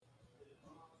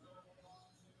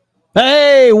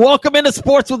Hey, welcome into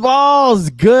Sports with Balls.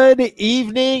 Good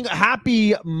evening.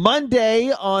 Happy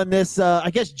Monday on this, I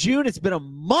guess, June. It's been a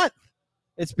month.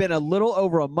 It's been a little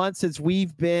over a month since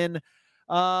we've been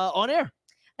on air.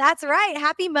 That's right.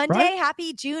 Happy Monday. Right?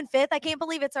 Happy June 5th. I can't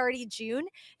believe it's already June.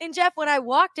 And Jeff, when I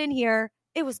walked in here,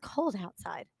 it was cold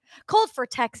outside. Cold for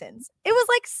Texans. It was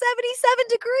like 77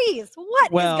 degrees. What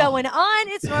is going on?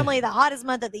 It's normally the hottest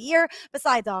month of the year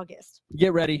besides August.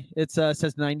 Get ready. It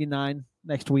says 99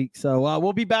 next week. So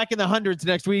we'll be back in the hundreds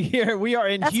next week here. We are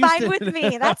in Houston. That's fine with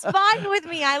me. That's fine with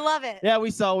me. I love it. Yeah,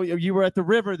 we saw you were at the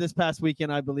river this past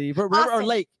weekend, I believe. Or river or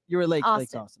lake. You were at Lake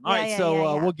Austin. All right,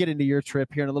 we'll get into your trip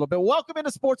here in a little bit. Welcome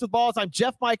into Sports with Balls. I'm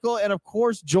Jeff Michael, and of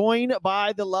course, joined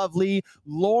by the lovely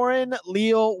Lauren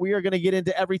Leal. We are going to get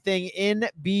into everything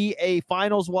NBA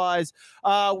Finals-wise.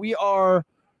 We are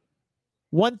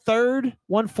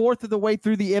 1/4 of the way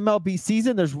through the MLB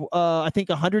season. There's, I think,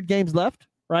 100 games left.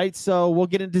 Right, so we'll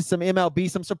get into some MLB,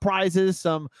 some surprises,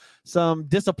 some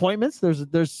disappointments.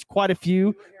 There's quite a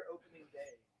few.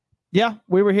 Yeah,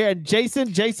 we were here. And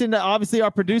Jason, obviously our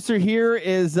producer here,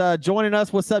 is joining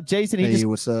us. What's up, Jason? He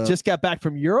just got back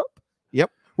from Europe.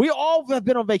 Yep. We all have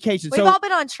been on vacation. We've all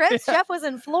been on trips. Jeff was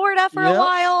in Florida for a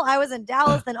while. I was in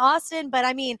Dallas and Austin. But,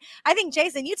 I mean, I think,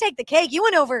 Jason, you take the cake. You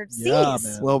went overseas. Yeah,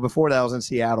 well, before that, I was in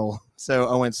Seattle. So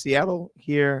I went Seattle,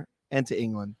 here, and to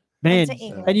England. Man,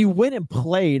 and you went and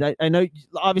played. I know,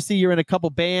 obviously, you're in a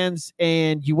couple bands,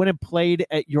 and you went and played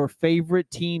at your favorite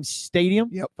team's stadium,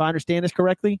 Yep. if I understand this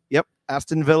correctly. Yep,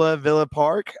 Aston Villa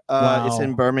Park. Wow. It's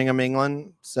in Birmingham,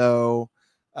 England. So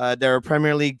they're a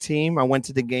Premier League team. I went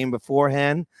to the game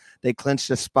beforehand. They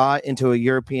clinched a spot into a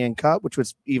European Cup, which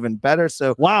was even better.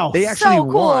 So wow, they actually so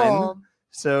cool. won.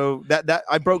 So that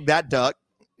I broke that duck.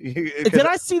 Did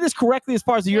I see this correctly as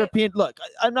far as the European? Look,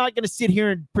 I'm not going to sit here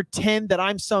and pretend that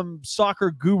I'm some soccer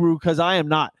guru because I am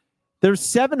not. There's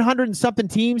 700 and something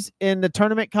teams in the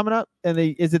tournament coming up, and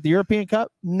is it the European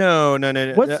Cup? No.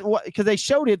 Because they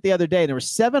showed it the other day. There were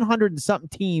 700 and something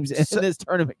teams in this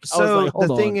tournament. So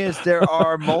the thing is, there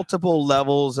are multiple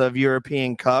levels of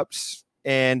European Cups,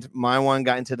 and my one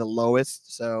got into the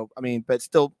lowest. So I mean, but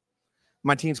still,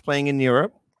 my team's playing in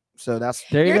Europe. So that's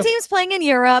your team's playing in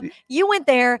Europe. You went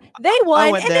there, they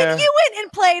won, and then you went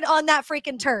and played on that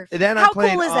freaking turf. Then How cool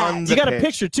is that? You got a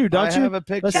picture too, don't you? I have a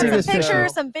picture. Let's see some this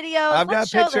pictures, some videos. I've got a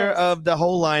picture of the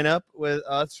whole lineup with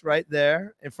us right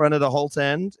there in front of the Holt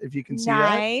End, if you can see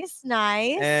that.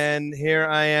 Nice. And here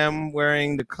I am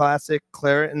wearing the classic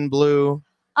claret and blue.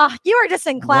 Oh, you are just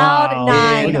in cloud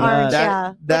nine, aren't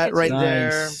you? That right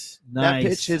there. Nice. That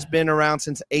pitch has been around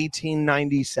since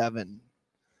 1897.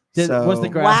 Was the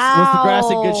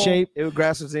grass in good shape? The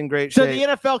grass was in great shape. So the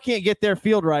NFL can't get their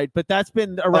field right, but that's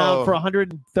been around for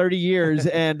 130 years.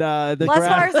 And the as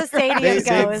far as the stadium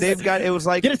goes, they've got. It was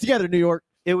like, get it together, New York.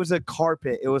 It was a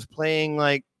carpet. It was playing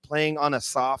on a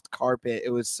soft carpet. It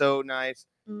was so nice.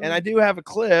 And I do have a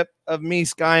clip of me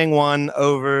skying one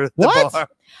over the bar.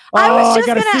 I was just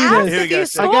going to ask if you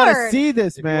scored. I gotta see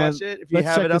this, man. If you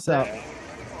have it up there.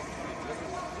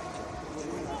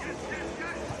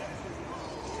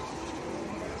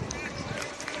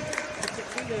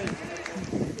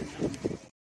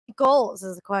 Goals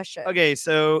is the question. Okay,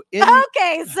 so in the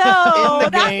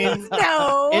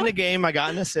game, I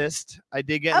got an assist. I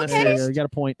did get an assist. You got a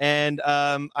point. And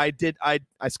I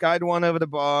skied one over the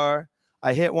bar.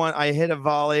 I hit one. I hit a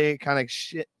volley, kind of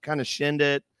shinned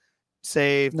it,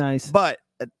 saved. Nice. But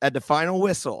at the final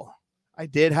whistle, I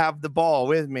did have the ball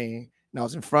with me, and I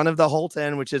was in front of the Holt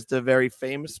End, which is the very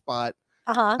famous spot.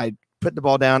 I put the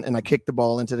ball down and I kicked the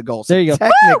ball into the goal. So there you go.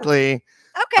 Technically,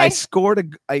 I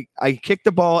scored I kicked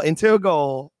the ball into a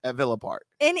goal at Villa Park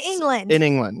in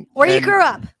England. Where you grew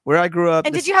up. Where I grew up.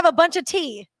 And did you have a bunch of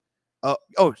tea? Yeah.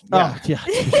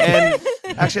 And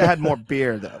actually, I had more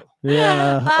beer though.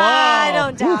 Yeah. I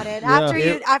don't doubt it.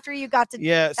 After you got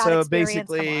to so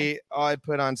basically, I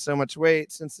put on so much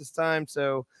weight since this time.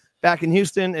 So back in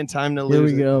Houston and time to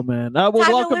lose. Here we go, man. Well,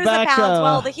 time welcome to lose back.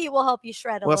 Well, the heat will help you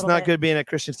shred a little bit. Well, it's not good being at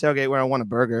Christian's Tailgate where I want a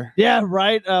burger. Yeah,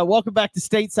 right. Welcome back to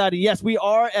Stateside. And yes, we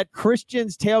are at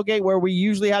Christian's Tailgate where we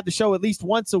usually have the show at least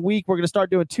once a week. We're going to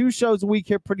start doing 2 shows a week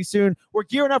here pretty soon. We're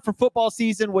gearing up for football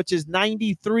season, which is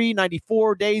 93,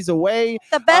 94 days away.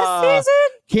 The best season?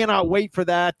 Cannot wait for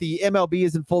that. The MLB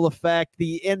is in full effect.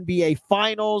 The NBA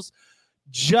Finals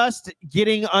just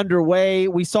getting underway.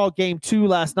 We saw game 2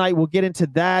 last night. We'll get into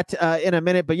that in a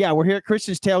minute. But yeah, we're here at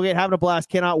Christian's Tailgate having a blast.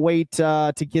 Cannot wait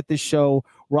to get this show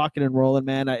rocking and rolling,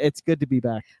 man. It's good to be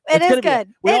back. It is good.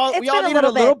 We all needed a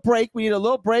little bit. break. We need a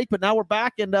little break, but now we're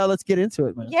back, and let's get into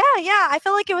it, man. Yeah. I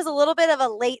feel like it was a little bit of a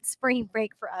late spring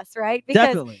break for us, right? Because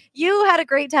Definitely. you had a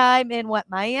great time in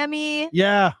Miami?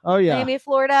 Yeah. Oh, yeah. Miami,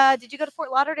 Florida. Did you go to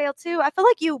Fort Lauderdale too? I feel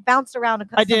like you bounced around some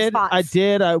spots. I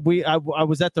did. I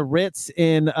was at the Ritz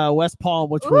in West Palm,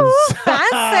 which Ooh, was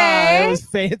fancy. It was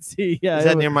fancy. Yeah. Is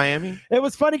that near Miami? It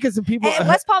was funny because some people. And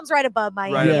West Palm's right above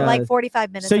Miami, like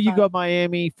 45 minutes. So you above. go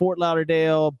Miami, Fort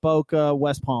Lauderdale, Boca,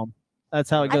 West Palm. That's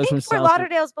how it goes. I think from Fort south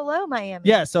Lauderdale's below Miami.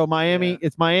 Yeah. So Miami,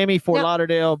 it's Miami, Fort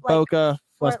Lauderdale, Boca,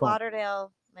 West Fort Palm.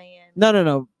 Lauderdale, Miami.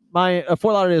 No. My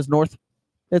Fort Lauderdale is north.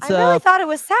 It's I really thought it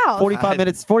was south. 45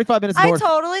 minutes. 45 minutes north. I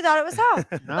totally thought it was south.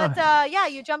 But yeah,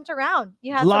 you jumped around.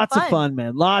 You had lots some of fun,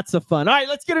 man. Lots of fun. All right,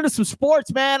 let's get into some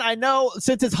sports, man. I know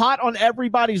since it's hot on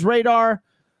everybody's radar,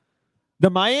 the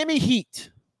Miami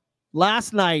Heat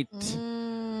last night.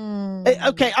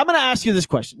 Okay, I'm going to ask you this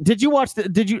question. Did you watch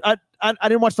I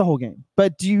didn't watch the whole game,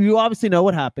 but do you obviously know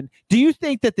what happened? Do you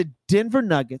think that the Denver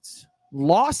Nuggets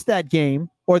lost that game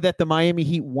or that the Miami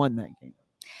Heat won that game?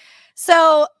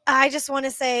 So I just want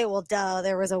to say, well, duh,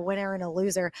 there was a winner and a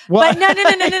loser. What? But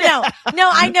no. No,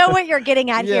 I know what you're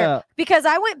getting at here because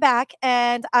I went back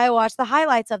and I watched the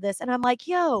highlights of this and I'm like,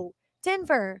 yo,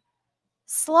 Denver,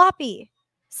 sloppy.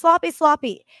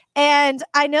 And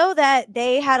I know that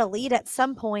they had a lead at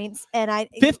some points and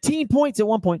 15 points at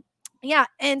one point. Yeah.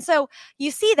 And so you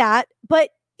see that, but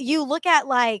you look at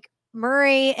like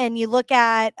Murray and you look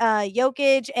at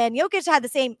Jokic, and Jokic had the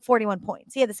same 41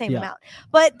 points. He had the same amount.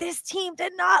 But this team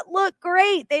did not look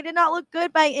great. They did not look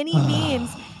good by any means.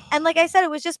 And like I said, it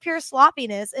was just pure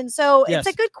sloppiness. And so it's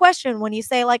a good question when you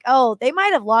say like, oh, they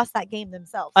might have lost that game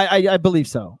themselves. I believe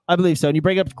so. And you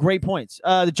bring up great points.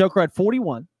 The Joker had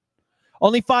 41,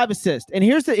 only 5 assists. And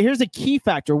here's a key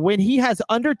factor. When he has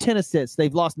under 10 assists,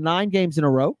 they've lost 9 games in a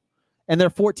row. And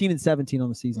they're 14-17 on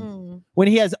the season. When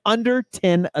he has under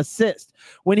 10 assists,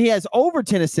 when he has over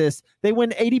 10 assists, they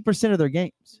win 80% of their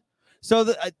games.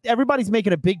 So everybody's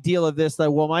making a big deal of this.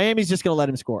 Like, well, Miami's just going to let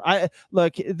him score.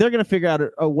 Look, they're going to figure out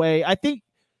a way. I think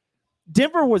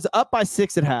Denver was up by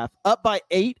 6 at half, up by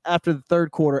 8 after the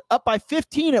third quarter, up by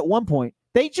 15 at one point.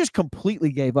 They just completely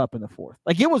gave up in the fourth.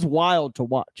 Like, it was wild to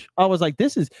watch. I was like,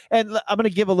 and I'm going to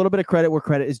give a little bit of credit where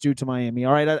credit is due to Miami.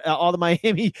 All right. All the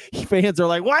Miami fans are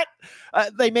like, what?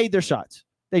 They made their shots.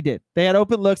 They did. They had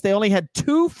open looks. They only had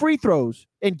 2 free throws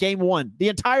in game 1, the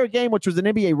entire game, which was an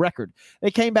NBA record. They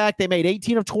came back. They made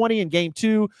 18 of 20 in game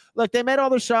 2. Look, they made all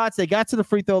their shots. They got to the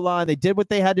free throw line. They did what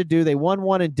they had to do. They won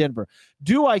 1 in Denver.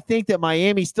 Do I think that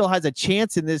Miami still has a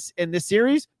chance in this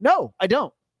series? No, I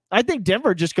don't. I think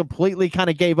Denver just completely kind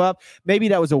of gave up. Maybe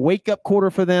that was a wake-up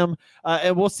quarter for them,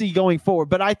 and we'll see going forward.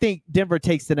 But I think Denver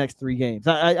takes the next 3 games.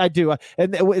 I do.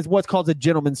 And it's what's called a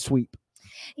gentleman's sweep.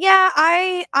 Yeah,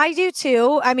 I do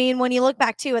too. I mean, when you look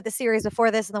back too at the series before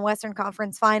this in the Western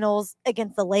Conference Finals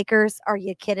against the Lakers, are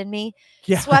you kidding me?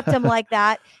 Yeah. Swept them like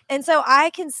that. And so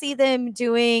I can see them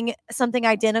doing something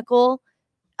identical.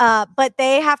 But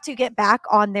they have to get back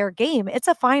on their game. It's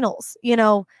a finals.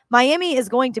 Miami is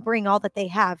going to bring all that they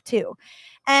have too.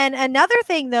 And another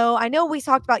thing, though, I know we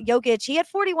talked about Jokic. He had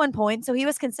 41 points, so he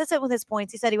was consistent with his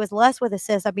points. He said he was less with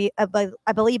assists,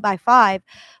 I believe, by 5.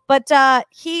 But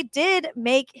he did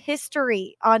make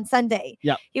history on Sunday.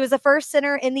 Yeah. He was the first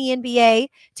center in the NBA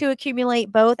to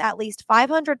accumulate both at least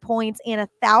 500 points and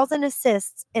 1,000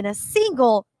 assists in a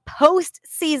single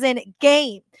postseason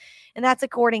game. And that's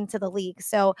according to the league.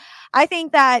 So I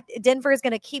think that Denver is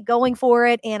going to keep going for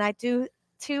it. And I do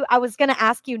too. I was going to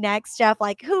ask you next, Jeff,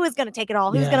 like who is going to take it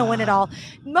all? Who's going to win it all?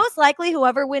 Most likely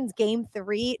whoever wins game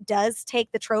 3 does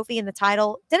take the trophy and the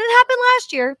title. Didn't happen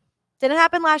last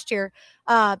year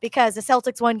because the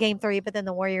Celtics won game 3, but then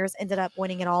the Warriors ended up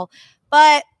winning it all.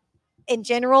 But in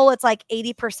general, it's like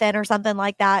 80% or something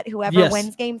like that. Whoever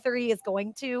wins game 3 is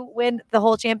going to win the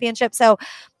whole championship. So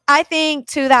I think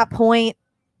to that point,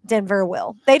 Denver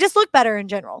will. They just look better in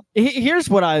general.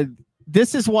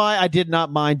 This is why I did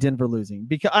not mind Denver losing,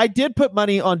 because I did put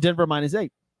money on Denver -8.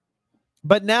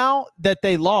 But now that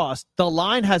they lost, the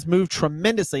line has moved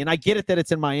tremendously. And I get it that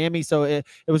it's in Miami, so it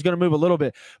was going to move a little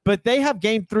bit. But they have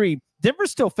game 3.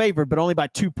 Denver's still favored, but only by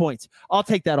 2 points. I'll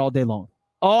take that all day long.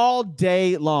 All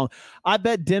day long. I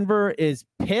bet Denver is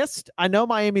pissed. I know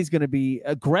Miami's going to be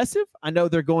aggressive. I know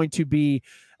they're going to be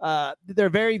they're a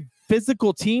very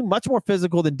physical team, much more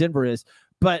physical than Denver is,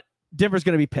 but Denver's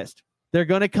going to be pissed. They're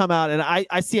going to come out, and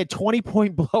I see a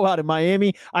 20-point blowout in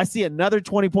Miami. I see another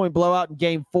 20-point blowout in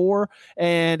game 4,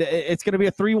 and it's going to be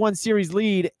a 3-1 series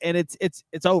lead, and it's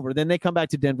over. Then they come back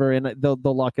to Denver, and they'll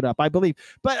lock it up, I believe.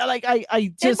 But like I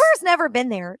just Denver's never been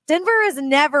there. Denver has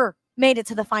never made it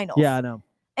to the finals. Yeah, I know.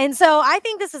 And so I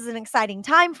think this is an exciting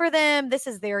time for them. This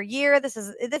is their year. This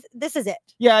is it.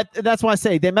 Yeah, that's why I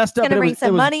say they messed up. Going to bring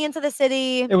some money into the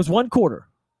city. It was one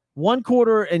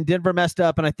quarter, and Denver messed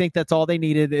up, and I think that's all they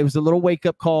needed. It was a little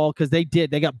wake-up call because they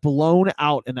got blown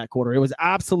out in that quarter. It was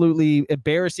absolutely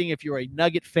embarrassing if you're a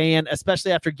Nugget fan,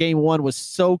 especially after game one was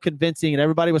so convincing and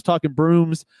everybody was talking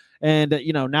brooms. And,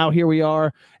 now here we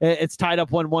are. It's tied up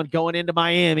 1-1 going into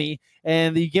Miami,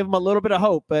 and you give them a little bit of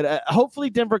hope. But hopefully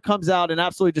Denver comes out and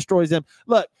absolutely destroys them.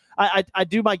 Look, I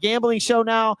do my gambling show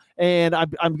now, and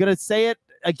I'm going to say it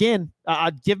again.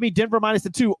 Give me Denver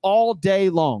 -2 all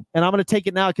day long. And I'm going to take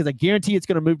it now because I guarantee it's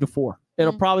going to move to 4.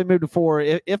 It'll probably move to 4,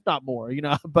 if not more,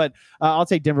 But I'll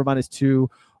take Denver -2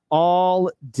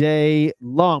 all day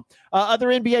long.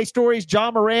 Other NBA stories, Ja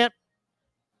Morant.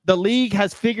 The league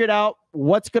has figured out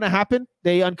what's going to happen.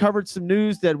 They uncovered some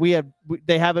news that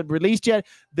they haven't released yet.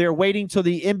 They're waiting till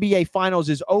the NBA Finals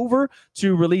is over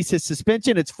to release his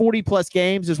suspension. It's 40-plus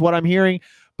games is what I'm hearing.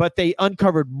 But they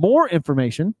uncovered more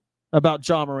information about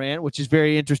Ja Morant, which is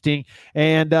very interesting.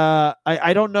 And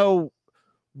I don't know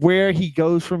where he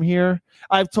goes from here.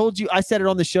 I've told you, I said it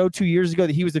on the show 2 years ago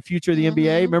that he was the future of the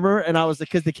NBA. Remember? And I was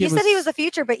because the kid said he was the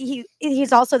future, but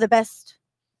he's also the best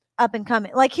up and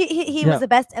coming. Like he was the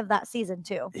best of that season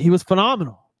too. He was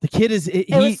phenomenal. The kid is. It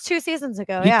was 2 seasons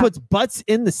ago. He puts butts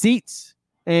in the seats,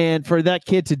 and for that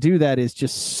kid to do that is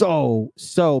just so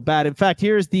bad. In fact,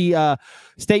 here's the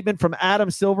statement from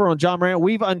Adam Silver on Ja Morant.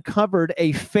 We've uncovered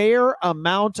a fair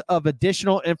amount of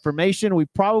additional information. We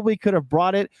probably could have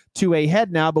brought it to a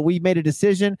head now, but we made a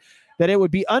decision that it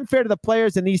would be unfair to the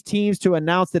players and these teams to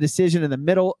announce the decision in the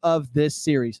middle of this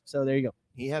series. So there you go.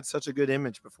 He had such a good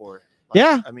image before.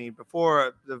 I mean,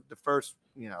 before the first,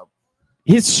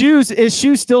 his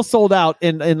shoes still sold out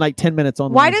in like 10 minutes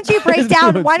online. Why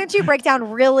don't you break down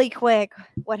really quick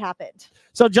what happened?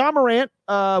 So Ja Morant,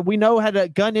 we know, had a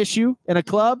gun issue in a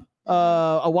club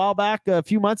a while back, a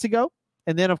few months ago.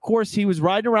 And then, of course, he was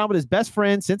riding around with his best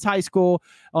friend since high school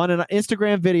on an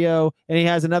Instagram video, and he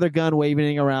has another gun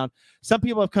waving around. Some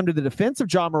people have come to the defense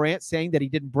of Ja Morant, saying that he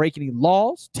didn't break any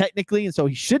laws technically, and so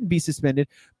he shouldn't be suspended.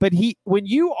 But when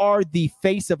you are the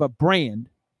face of a brand,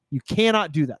 you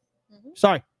cannot do that.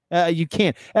 Sorry, you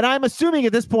can't. And I'm assuming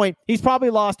at this point, he's probably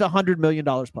lost $100 million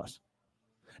plus.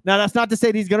 Now, that's not to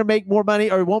say that he's going to make more money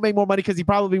or won't make more money, because he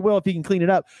probably will if he can clean it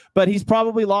up. But he's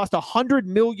probably lost $100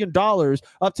 million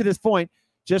up to this point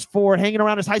just for hanging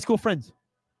around his high school friends.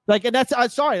 And that's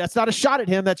sorry, that's not a shot at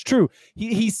him. That's true.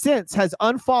 He since has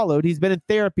unfollowed. He's been in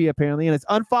therapy apparently, and has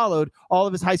unfollowed all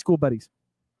of his high school buddies.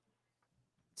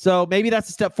 So maybe that's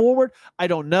a step forward. I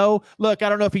don't know. Look, I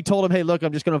don't know if he told him, hey, look,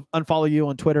 I'm just going to unfollow you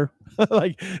on Twitter.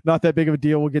 Not that big of a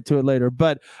deal. We'll get to it later.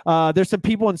 But there's some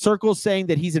people in circles saying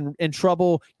that he's in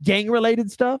trouble, gang-related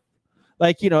stuff.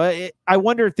 I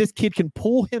wonder if this kid can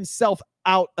pull himself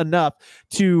out enough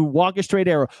to walk a straight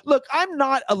arrow. Look, I'm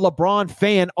not a LeBron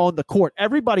fan on the court.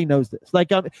 Everybody knows this.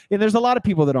 And there's a lot of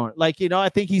people that aren't. I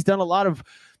think he's done a lot of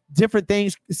different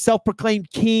things,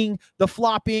 self-proclaimed king, the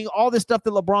flopping, all this stuff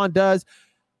that LeBron does.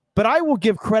 But I will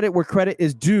give credit where credit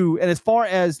is due. And as far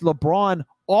as LeBron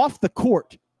off the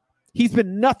court, he's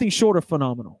been nothing short of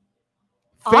phenomenal.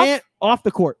 Off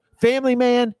the court. Family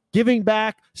man, giving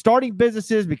back, starting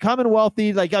businesses, becoming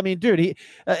wealthy. Dude,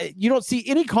 you don't see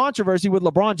any controversy with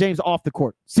LeBron James off the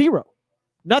court. Zero.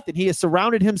 Nothing. He has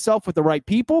surrounded himself with the right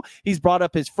people. He's brought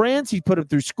up his friends. He's put them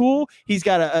through school. He's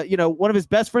got one of his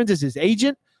best friends is his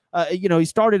agent. He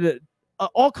started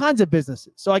all kinds of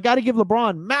businesses. So I got to give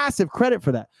LeBron massive credit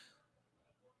for that.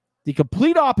 The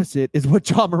complete opposite is what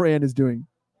Ja Morant is doing.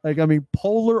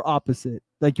 Polar opposite.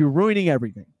 You're ruining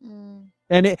everything.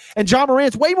 And Ja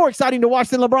Morant's way more exciting to watch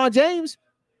than LeBron James.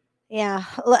 Yeah,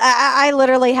 I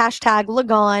literally hashtag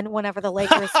Lagon whenever the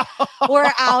Lakers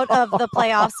were out of the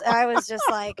playoffs. I was just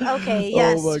like, okay,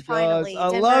 yes, finally,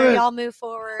 Denver, y'all move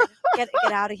forward, get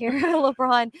out of here,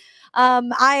 LeBron.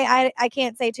 I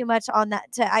can't say too much on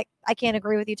that. I can't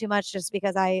agree with you too much, just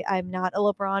because I'm not a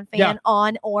LeBron fan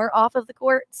on or off of the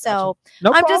court. So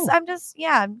I'm just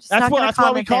that's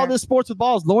why we call this Sports with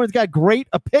Balls. Lauren's got great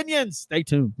opinions. Stay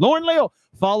tuned. Lauren Leal.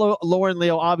 Follow Lauren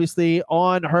Leal, obviously,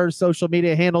 on her social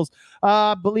media handles.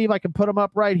 I believe I can put them up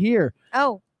right here.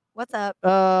 Oh, what's up?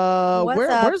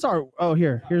 Where's our? Oh,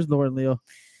 here's Lauren Leal.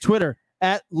 Twitter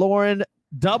at Lauren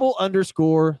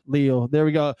 _Leal. There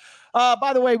we go.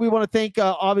 By the way, we want to thank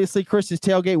obviously Chris's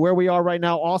Tailgate, where we are right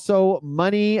now. Also,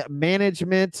 Money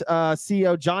Management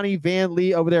CEO Johnny Van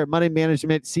Lee over there at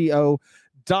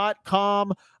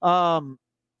moneymanagementco.com.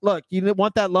 look, you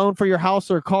want that loan for your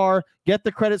house or car, get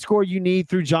the credit score you need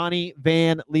through Johnny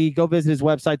Van Lee. Go visit his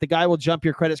website. The guy will jump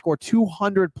your credit score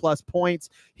 200 plus points.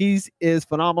 He is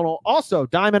phenomenal. Also,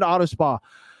 Diamond Auto Spa.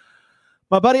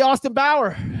 My buddy Austin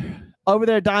Bauer over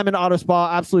there at Diamond Auto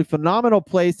Spa, absolutely phenomenal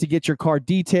place to get your car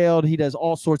detailed. He does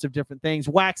all sorts of different things,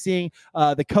 waxing,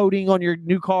 the coating on your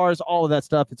new cars, all of that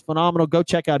stuff. It's phenomenal. Go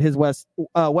check out his website,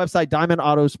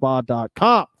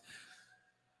 diamondautospa.com.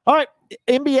 All right,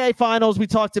 NBA Finals. We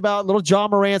talked about little Ja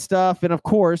Morant stuff, and of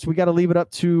course, we got to leave it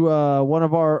up to one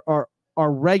of our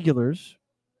regulars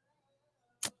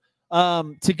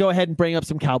to go ahead and bring up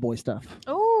some Cowboy stuff.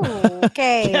 Oh,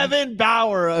 okay. Kevin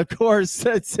Bauer, of course.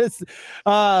 It's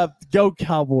go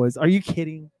Cowboys. Are you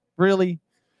kidding? Really?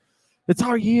 It's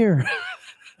our year.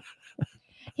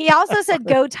 He also said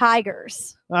go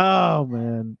Tigers. Oh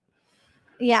man.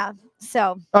 Yeah.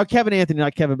 So Kevin Anthony,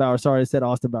 not Kevin Bauer. Sorry, I said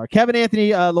Austin Bauer. Kevin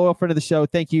Anthony, loyal friend of the show.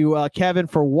 Thank you, Kevin,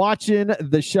 for watching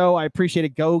the show. I appreciate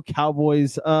it. Go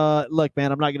Cowboys. Look,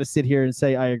 man, I'm not going to sit here and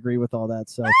say I agree with all that.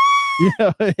 So,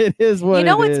 it is what you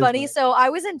know it what's is. funny? So I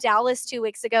was in Dallas 2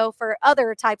 weeks ago for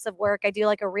other types of work. I do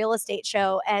like a real estate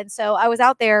show. And so I was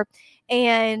out there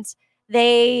and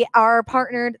they are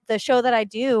partnered. The show that I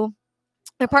do,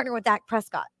 they're partnered with Dak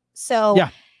Prescott. So yeah.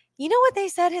 You know what they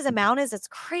said his amount is? It's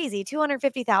crazy.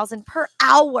 $250,000 per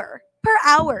hour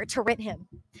to rent him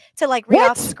to like read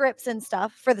off scripts and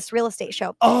stuff for this real estate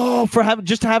show. Oh, for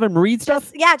just to have him read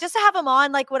stuff? Just to have him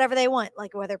on like whatever they want,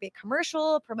 like whether it be a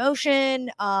commercial, promotion.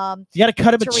 You got to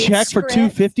cut him a check for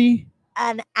 $250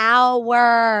 an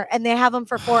hour, and they have him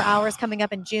for 4 hours coming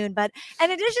up in June. But in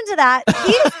addition to that,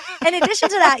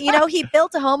 he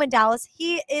built a home in Dallas.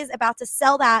 He is about to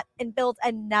sell that and build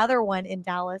another one in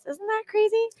Dallas. Isn't that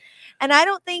crazy? And I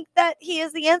don't think that he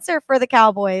is the answer for the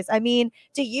Cowboys. I mean,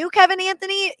 do you, Kevin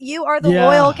Anthony? You are the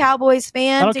loyal Cowboys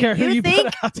fan. I don't care who you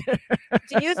put out there.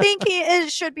 Do you think he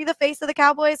should be the face of the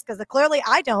Cowboys? Because clearly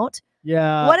I don't.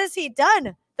 Yeah. What has he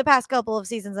done the past couple of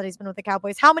seasons that he's been with the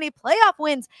Cowboys? How many playoff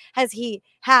wins has he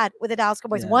had with the Dallas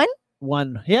Cowboys? One.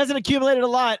 He hasn't accumulated a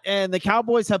lot, and the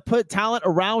Cowboys have put talent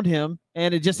around him,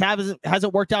 and it just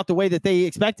hasn't worked out the way that they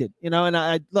expected. And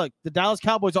I look, the Dallas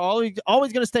Cowboys are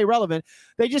always going to stay relevant.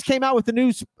 They just came out with the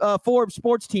new Forbes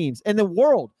sports teams in the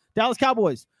world. Dallas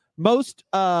Cowboys, most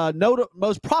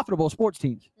profitable sports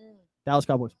teams. Dallas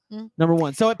Cowboys, number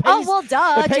one. So it pays. Oh, well,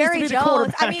 duh. Jerry Jones. I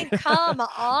quarterback. mean, come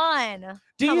on.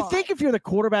 Do you think if you're the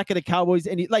quarterback of the Cowboys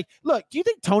and look, do you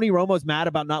think Tony Romo's mad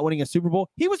about not winning a Super Bowl?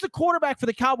 He was the quarterback for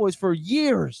the Cowboys for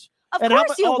years. Of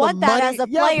course you want that as a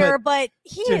player, but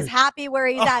he is happy where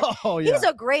he's at. Oh, yeah. He's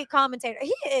a great commentator.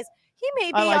 He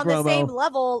may be on the same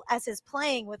level as his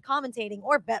playing with commentating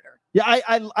or better. Yeah,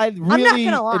 I really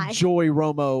enjoy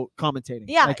Romo commentating.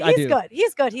 Yeah, he's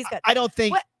good. He's good. I don't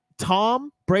think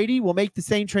Tom Brady will make the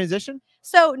same transition.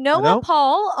 So Noah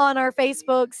Paul on our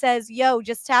Facebook says, "Yo,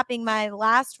 just tapping my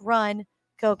last run.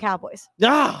 Go Cowboys."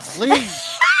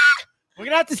 Please. We're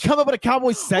gonna have to come up with a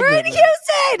Cowboys segment. We're in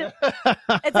Houston.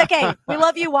 It's okay. We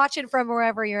love you watching from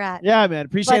wherever you're at. Yeah, man.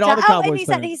 Appreciate all the Cowboys.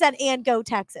 And he said, and go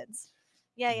Texans.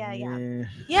 Yeah.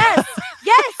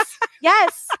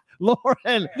 Yes.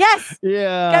 Lauren. Yes.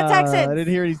 Yeah. Go Texans. I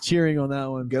didn't hear any cheering on that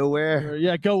one. Go where?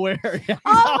 Yeah, go where? Yeah.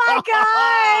 Oh my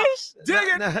gosh.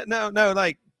 Dig it. No.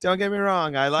 Like, don't get me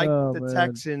wrong. I like the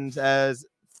Texans as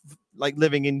like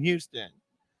living in Houston,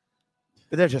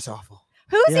 but they're just awful.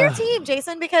 Who's your team,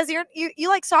 Jason? Because you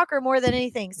like soccer more than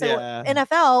anything. So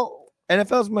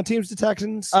NFL's my team's the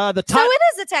Texans. So it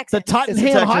is the Texans. The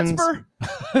Tottenham Hotspur.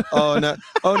 Oh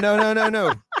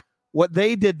no. What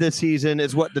they did this season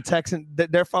is what the Texans,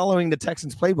 they're following the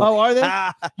Texans playbook. Oh, are they?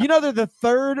 They're the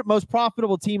third most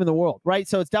profitable team in the world, right?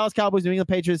 So it's Dallas Cowboys, New England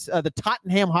Patriots, the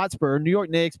Tottenham Hotspur, New York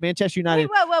Knicks, Manchester United.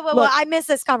 Whoa. I missed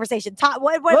this conversation.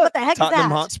 What the heck is that?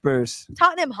 Tottenham Hotspurs.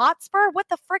 Tottenham Hotspur? What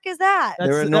the frick is that?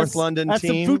 They're a North London that's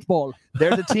team. Some football.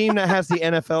 They're the team that has the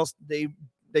NFL. They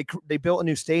built a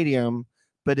new stadium,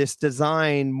 but it's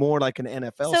designed more like an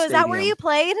NFL stadium. So is that where you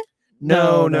played?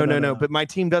 No. But my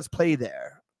team does play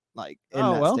there. Like in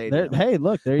that stadium. Hey,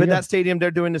 look, there you go. But that stadium, they're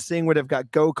doing this thing where they've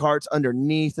got go-karts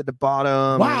underneath at the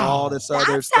bottom and all this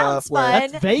other stuff.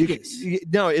 Fun. That's Vegas.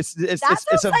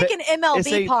 It's like an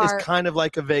MLB park. It's kind of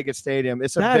like a Vegas stadium.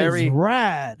 It's that is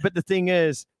rad. But the thing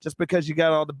is, just because you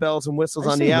got all the bells and whistles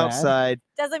on the outside,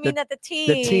 doesn't mean that the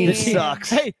team sucks.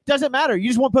 Hey, doesn't matter. You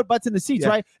just want to put butts in the seats,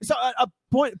 right? So a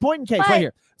point in case right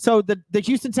here. So the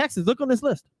Houston Texans, look on this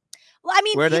list. Well, I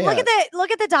mean, look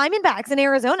at the Diamondbacks in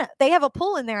Arizona. They have a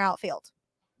pool in their outfield.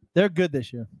 They're good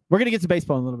this year. We're going to get to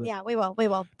baseball in a little bit. Yeah, we will. We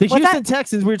will. The Houston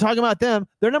Texans, we were talking about them.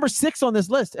 They're number 6 on this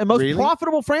list and most Really?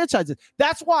 profitable franchises.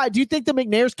 That's why. Do you think the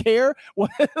McNairs care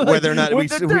Whether or not we were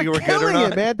good or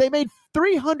not? It, man. They made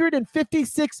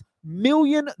 $356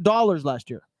 million last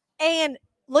year. And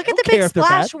look at the big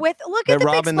splash look at the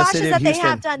big splashes that they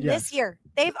have done this year.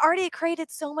 They've already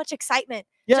created so much excitement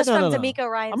from D'Amico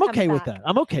Ryan. I'm okay with that.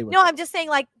 I'm okay with that. No, I'm just saying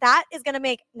like that is going to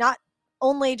make not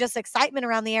only just excitement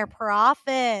around the air,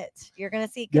 profit. You're going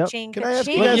to see ka-ching, Can I ask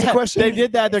you guys a question? They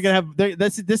did that. They're going to have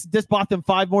this bought them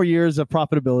 5 more years of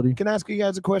profitability. Can I ask you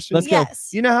guys a question? Let's go.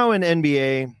 You know how in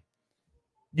NBA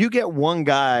you get one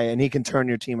guy and he can turn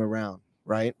your team around,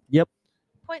 right? Yep.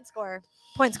 Point scorer.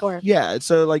 Yeah.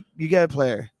 So like you get a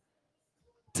player.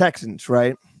 Texans,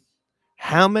 right?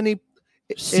 How many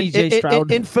CJ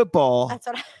Stroud in football? That's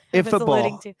what I was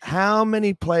alluding to. How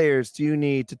many players do you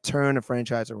need to turn a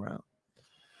franchise around?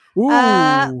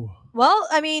 Ooh. Well,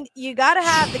 I mean, you got to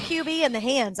have the QB and the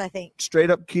hands, I think. Straight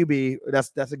up QB,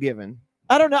 that's a given.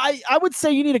 I don't know. I would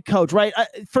say you need a coach, right?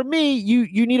 For me,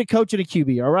 you need a coach and a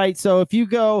QB, all right? So if you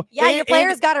go... your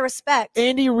players got to respect.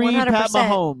 Andy Reid, 100%. Pat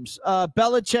Mahomes,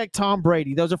 Belichick, Tom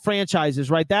Brady. Those are franchises,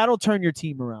 right? That'll turn your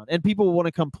team around, and people will want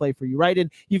to come play for you, right? And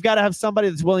you've got to have somebody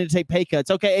that's willing to take pay cuts.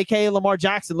 Okay, a.k.a. Lamar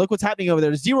Jackson. Look what's happening over there.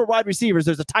 There's 0 wide receivers.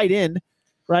 There's a tight end,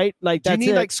 right? Like that's Do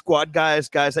you need like squad guys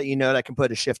that you know that can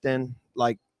put a shift in?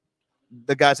 Like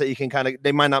the guys that you can kind of,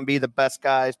 they might not be the best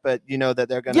guys, but you know that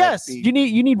they're going to be.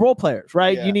 You need role players,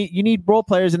 right? Yeah. You need role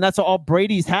players, and that's all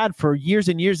Brady's had for years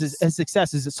and years as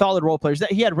success is solid role players.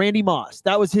 That he had Randy Moss.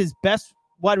 That was his best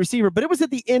wide receiver, but it was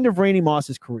at the end of Randy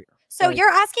Moss's career. So you're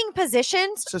asking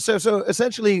positions? So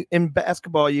essentially in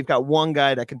basketball, you've got one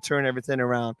guy that can turn everything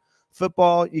around.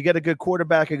 Football, you get a good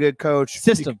quarterback, a good coach.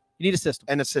 System. You need a system.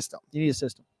 And a system. You need a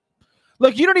system.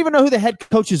 Look, you don't even know who the head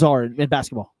coaches are in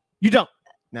basketball. You don't.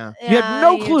 No. You have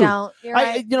no clue. You're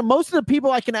right. Most of the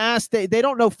people I can ask, they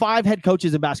don't know 5 head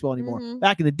coaches in basketball anymore. Mhm.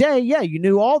 Back in the day, you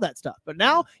knew all that stuff. But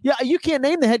now, you can't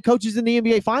name the head coaches in the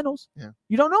NBA finals. Yeah.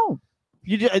 You don't know them.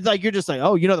 You're just like,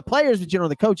 oh, you know the players, but you know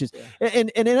the coaches. Yeah. And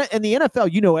in the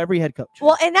NFL, you know every head coach.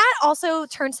 Well, and that also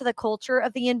turns to the culture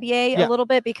of the NBA a little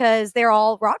bit because they're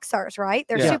all rock stars, right?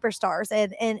 They're superstars,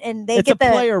 and they it's get a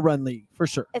player-run league for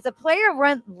sure. It's a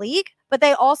player-run league, but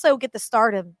they also get the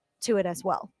stardom to it as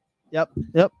well. Yep.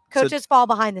 Coaches fall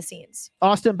behind the scenes.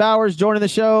 Austin Bowers joining the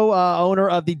show, owner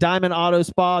of the Diamond Auto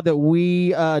Spa that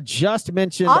we just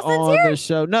mentioned on the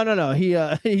show. No.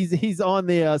 He's on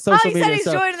the social media. He said he's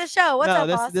joining the show. What's up,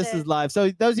 Austin? This is live.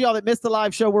 So those of y'all that missed the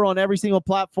live show, we're on every single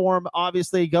platform.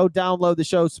 Obviously, go download the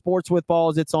show, Sports with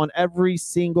Balls. It's on every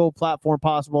single platform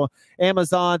possible.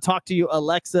 Amazon, talk to you,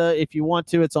 Alexa, if you want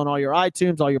to. It's on all your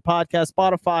iTunes, all your podcasts,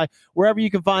 Spotify, wherever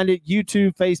you can find it.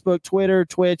 YouTube, Facebook, Twitter,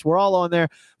 Twitch. We're all on there.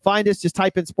 Find us. Just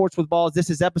type in Sports with Balls. This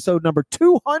is episode number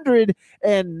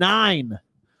 209.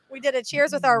 We did a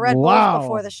cheers with our Red Bulls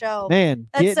before the show. Man,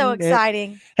 that's so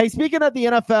exciting. Hey, speaking of the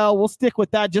NFL, we'll stick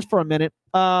with that just for a minute.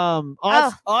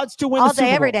 Odds to win all the Super day,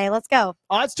 Bowl. every day. Let's go.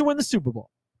 Odds to win the Super Bowl.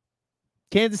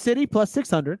 Kansas City plus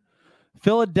 600.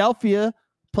 Philadelphia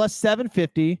plus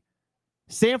 750.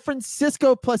 San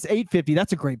Francisco plus 850.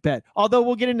 That's a great bet. Although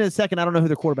we'll get into it in a second. I don't know who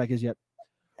their quarterback is yet.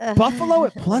 Buffalo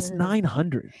at plus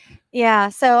 900. Yeah.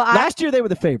 So last year they were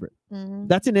the favorite. Mm-hmm.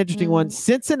 That's an interesting one.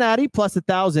 Cincinnati plus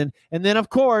 1,000. And then, of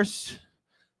course,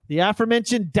 the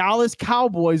aforementioned Dallas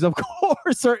Cowboys, of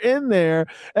course, are in there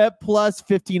at plus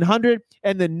 1,500.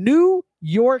 And the New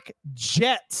York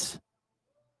Jets,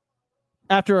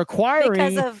 after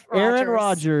acquiring Aaron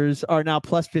Rodgers, are now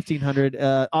plus 1,500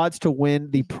 odds to win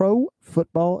the Pro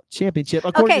Football Championship,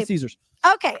 according to Caesars.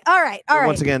 Okay. All right.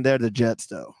 Once again, they're the Jets,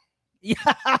 though. Yeah.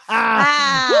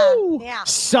 Yeah.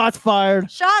 Shots fired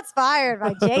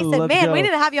by Jason. Man, we need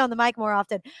to have you on the mic more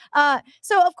often.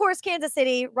 So of course, Kansas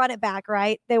City, run it back,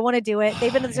 right? They want to do it.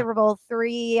 They've been to the Super Bowl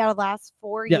 3 out of the last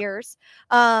 4 years.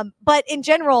 But in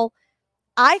general,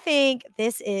 I think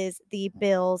this is the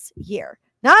Bills' year.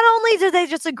 Not only did they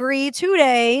just agree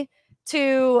today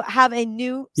to have a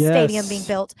new stadium being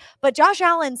built, but Josh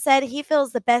Allen said he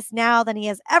feels the best now than he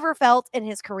has ever felt in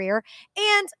his career.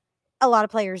 And a lot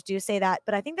of players do say that,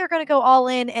 but I think they're going to go all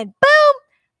in, and boom,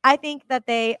 I think that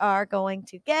they are going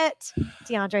to get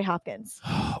DeAndre Hopkins.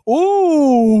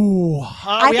 Ooh,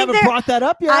 we haven't brought that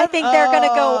up yet. I think they're going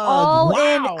to go all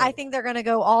in. I think they're going to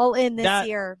go all in this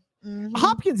year. Mm-hmm.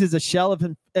 Hopkins is a shell of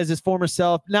him as his former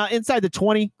self. Now inside the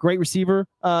 20, great receiver.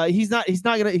 He's not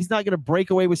gonna break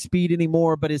away with speed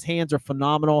anymore, but his hands are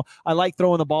phenomenal. I like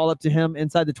throwing the ball up to him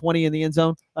inside the 20 in the end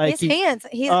zone. His hands,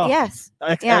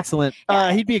 excellent.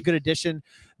 He'd be a good addition.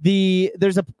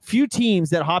 There's a few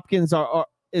teams that Hopkins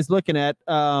is looking at.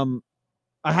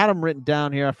 I had them written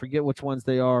down here. I forget which ones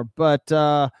they are, but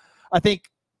I think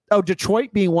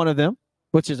Detroit being one of them,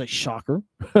 which is a shocker.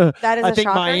 That is I a think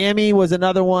shocker. Miami was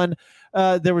another one.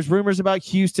 There was rumors about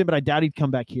Houston, but I doubt he'd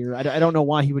come back here. I don't know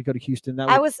why he would go to Houston.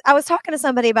 I was talking to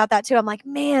somebody about that too. I'm like,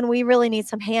 man, we really need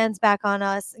some hands back on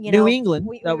us. New England.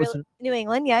 New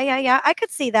England. Yeah. I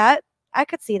could see that.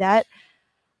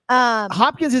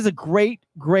 Hopkins is a great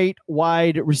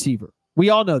wide receiver. We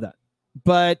all know that.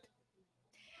 But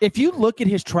if you look at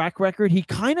his track record, he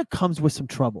kind of comes with some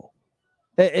trouble.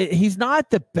 He's not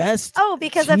the best. Oh,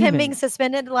 because of him being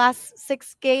suspended the last first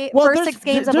 6 games of last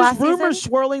season? There's rumors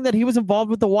swirling that he was involved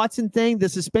with the Watson thing. The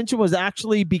suspension was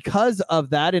actually because of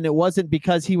that, and it wasn't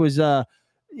because he wasn't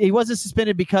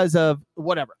suspended because of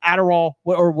whatever, Adderall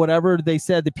or whatever they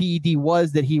said the PED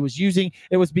was that he was using.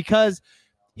 It was because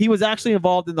he was actually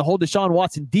involved in the whole Deshaun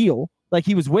Watson deal. Like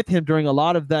he was with him during a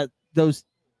lot of those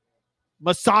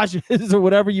massages or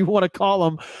whatever you want to call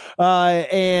them.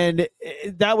 And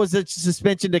that was a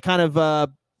suspension to kind of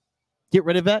get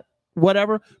rid of that,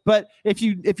 whatever. But if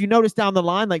you notice down the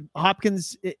line, like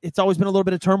Hopkins, it's always been a little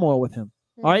bit of turmoil with him.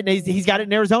 All right. And he's got it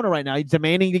in Arizona right now. He's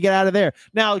demanding to get out of there.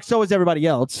 Now, so is everybody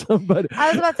else. But I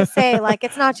was about to say, like,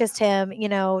 it's not just him.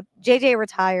 JJ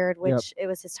retired, which it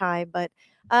was his time. But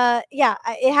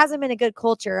it hasn't been a good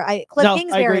culture. Cliff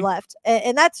Kingsbury left.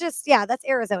 And that's just, that's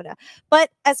Arizona.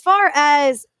 But as far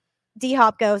as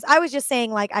D-Hop goes, I was just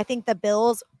saying, like, I think the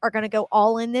Bills are going to go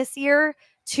all in this year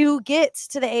to get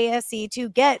to the AFC, to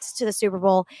get to the Super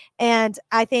Bowl. And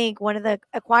I think one of the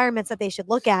acquirements that they should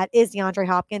look at is DeAndre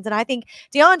Hopkins. And I think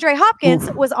DeAndre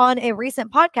Hopkins was on a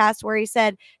recent podcast where he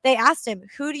said, they asked him,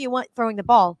 who do you want throwing the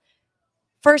ball?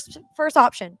 First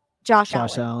option, Josh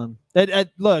Allen.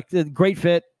 Look, great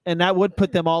fit. And that would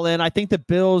put them all in. I think the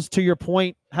Bills, to your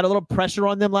point, had a little pressure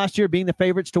on them last year, being the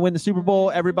favorites to win the Super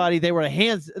Bowl. Everybody, they were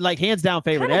hands down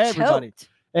favorite. Kinda Everybody. Choked.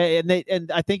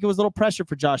 And I think it was a little pressure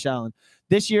for Josh Allen.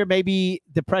 This year, maybe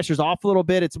the pressure's off a little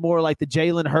bit. It's more like the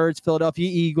Jalen Hurts, Philadelphia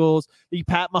Eagles, the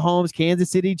Pat Mahomes, Kansas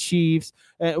City Chiefs.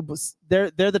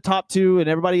 They're the top two, and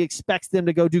everybody expects them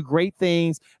to go do great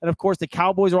things. And of course, the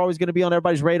Cowboys are always going to be on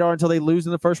everybody's radar until they lose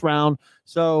in the first round.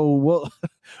 So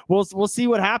we'll see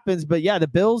what happens. But yeah, the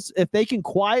Bills, if they can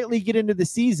quietly get into the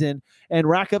season and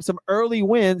rack up some early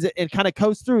wins and kind of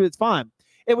coast through, it's fine.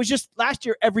 It was just last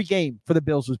year, every game for the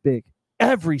Bills was big.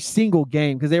 Every single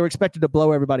game, because they were expected to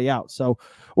blow everybody out. So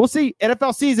we'll see.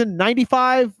 NFL season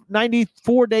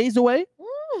 94 days away.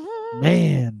 Mm-hmm.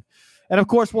 Man. And of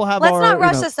course we'll have Let's not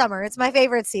rush the summer. It's my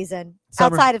favorite season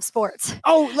outside of sports.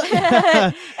 Oh,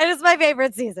 it is my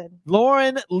favorite season.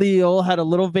 Lauren Leal had a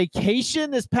little vacation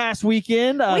this past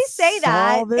weekend. We say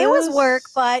that it was work,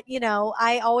 but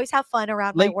I always have fun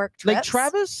around my work trips. Lake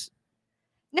Travis?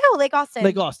 No, Lake Austin.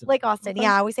 Okay.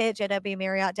 Yeah, we say at JW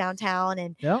Marriott downtown,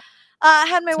 and yep. I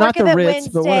had my work event Ritz,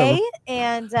 Wednesday,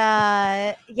 and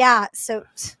so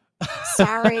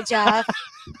sorry, Jeff.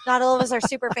 Not all of us are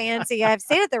super fancy. I've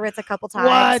stayed at the Ritz a couple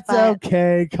times. What?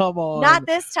 Okay, come on. Not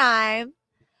this time.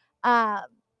 We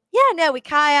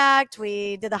kayaked.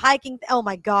 We did the hiking. Oh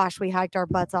my gosh, we hiked our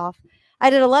butts off.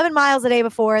 I did 11 miles the day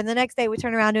before, and the next day we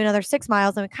turned around to another 6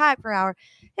 miles, and we kayaked for an hour.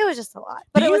 It was just a lot,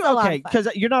 but it was a lot of fun.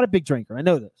 Because you're not a big drinker. I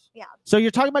know this. Yeah. So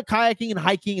you're talking about kayaking and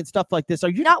hiking and stuff like this.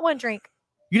 Are you not one drink?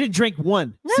 You didn't drink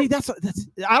one. No. See, that's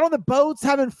out on the boats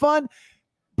having fun,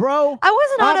 bro. I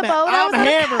wasn't on a boat. I was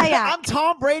hammered. on a kayak. I'm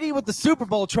Tom Brady with the Super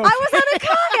Bowl trophy. I was on a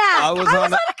kayak. I was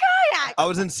on a kayak. I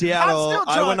was in Seattle.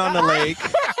 I went on the lake.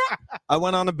 I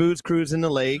went on a booze cruise in the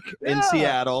lake in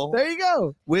Seattle. There you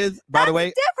go. By the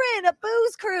way, different. A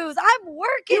booze cruise. I'm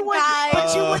working, guys.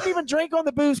 But you wouldn't even drink on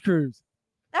the booze cruise.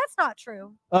 That's not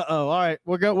true. Uh-oh. All right.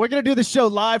 We're gonna do the show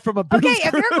live from a booze cruise.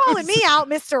 If you're calling me out,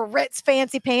 Mr. Ritz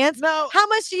Fancy Pants, no. How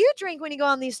much do you drink when you go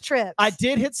on these trips? I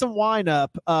did hit some wine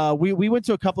up. We went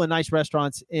to a couple of nice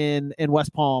restaurants in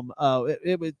West Palm.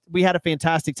 We had a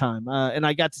fantastic time. And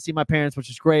I got to see my parents, which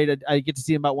is great. I get to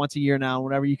see them about once a year now.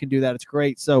 Whenever you can do that, it's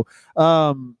great. So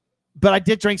but I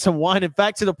did drink some wine, in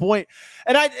fact, to the point,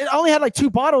 and I only had like 2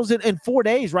 bottles in 4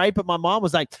 days, right? But my mom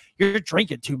was like, "You're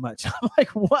drinking too much." I'm like,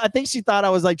 "What?" I think she thought I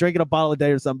was like drinking a bottle a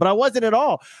day or something, but I wasn't at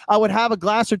all. I would have a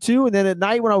glass or two, and then at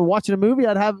night when I was watching a movie,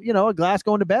 I'd have a glass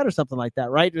going to bed or something like that,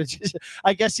 right?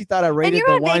 I guess she thought I raided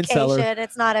the wine cellar.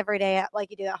 It's not every day like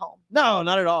you do at home. No,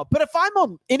 not at all. But if I'm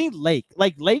on any lake,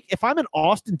 if I'm in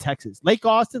Austin, Texas, Lake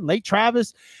Austin, Lake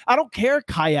Travis, I don't care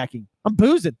kayaking. I'm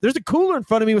boozing. There's a cooler in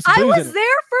front of me with some booze in it. I was there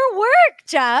for work,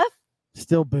 Jeff.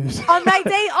 Still boozing. On my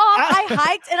day off, I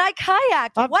hiked and I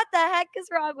kayaked. What the heck is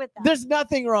wrong with that? There's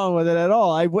nothing wrong with it at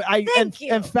all. Thank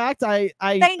you. In fact, I'm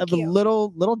a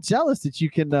little jealous that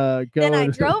you can go. Then I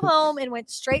drove home and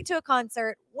went straight to a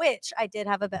concert, which I did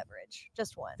have a beverage,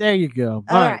 just one. There you go.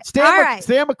 All right. Stan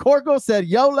McCorkle said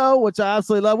YOLO, which I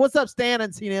absolutely love. What's up, Stan? I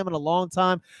haven't seen him in a long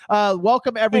time.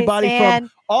 Welcome everybody from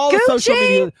all the social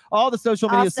media Austin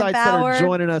sites Bauer. that are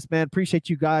joining us, man. Appreciate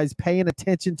you guys paying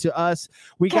attention to us.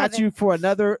 We got you for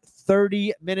another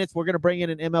 30 minutes. We're going to bring in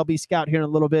an MLB scout here in a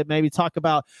little bit, maybe talk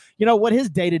about, what his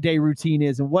day-to-day routine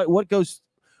is and what goes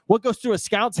through a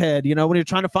scout's head, when you're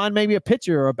trying to find maybe a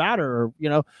pitcher or a batter,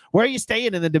 or where are you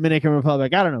staying in the Dominican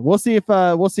Republic? I don't know. We'll see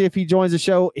if he joins the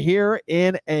show here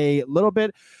in a little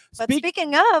bit. But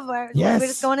speaking of, we're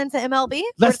just going into MLB.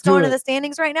 We're just going to the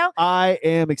standings right now. I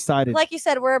am excited. Like you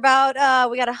said, we're about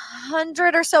we got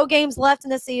 100 or so games left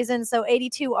in the season, so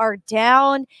 82 are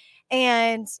down.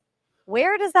 And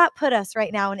where does that put us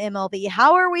right now in MLB?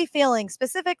 How are we feeling?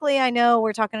 Specifically, I know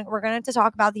we're going to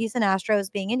talk about the Houston Astros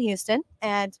being in Houston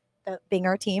and being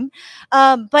our team.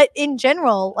 But in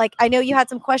general, I know you had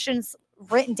some questions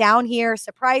written down here,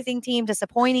 surprising team,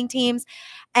 disappointing teams.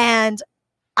 And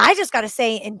I just got to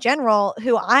say, in general,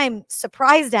 who I'm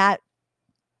surprised at,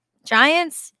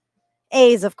 Giants,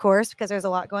 A's, of course, because there's a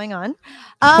lot going on.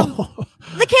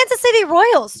 The Kansas City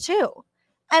Royals, too.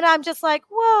 And I'm just like,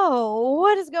 whoa,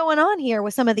 what is going on here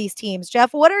with some of these teams?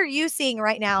 Jeff, what are you seeing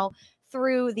right now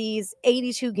through these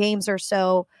 82 games or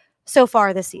so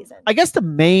far this season? I guess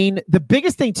the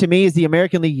biggest thing to me is the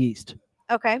American League East.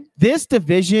 Okay. This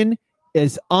division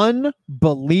is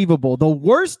unbelievable. The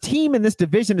worst team in this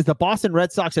division is the Boston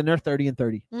Red Sox, and they're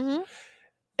 30-30.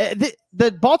 Mm-hmm.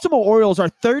 The Baltimore Orioles are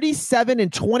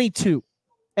 37-22,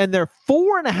 and they're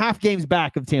 4.5 games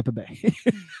back of Tampa Bay.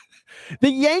 The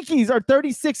Yankees are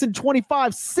 36-25,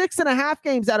 6.5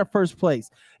 games out of first place.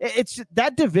 It's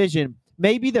that division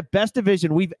may be the best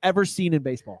division we've ever seen in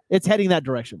baseball. It's heading that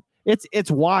direction.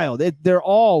 It's wild. They're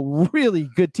all really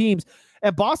good teams.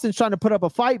 And Boston's trying to put up a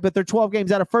fight, but they're 12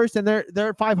 games out of first, and they're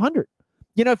at 500.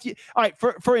 All right,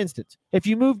 for instance, if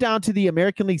you move down to the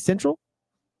American League Central,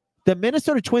 the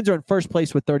Minnesota Twins are in first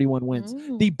place with 31 wins.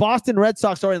 The Boston Red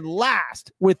Sox are in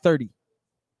last with 30.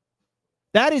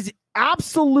 That is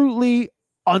absolutely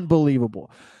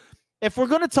unbelievable. If we're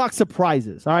going to talk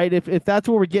surprises, all right, if that's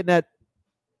what we're getting at,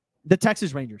 the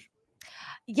Texas Rangers.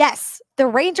 Yes, the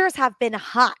Rangers have been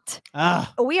hot.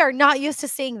 We are not used to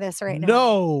seeing this right now.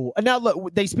 No. Now,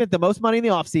 look, they spent the most money in the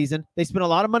offseason. They spent a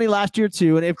lot of money last year,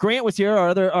 too. And if Grant was here, our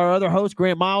other host,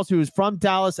 Grant Miles, who is from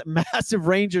Dallas, massive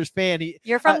Rangers fan.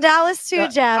 You're from Dallas, too,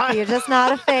 Jeff. You're just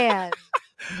not a fan.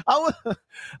 I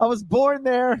was born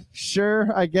there.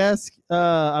 Sure, I guess.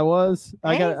 I was.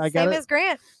 Same as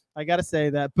Grant. I got to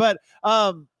say that. But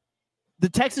the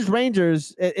Texas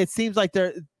Rangers, it seems like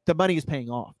the money is paying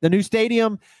off. The new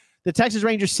stadium, the Texas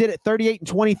Rangers sit at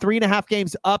 38-20, 3.5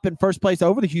 games up in first place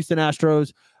over the Houston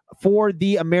Astros for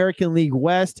the American League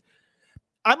West.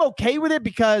 I'm okay with it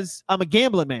because I'm a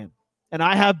gambling man, and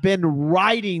I have been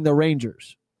riding the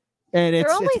Rangers. And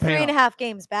they're only 3.5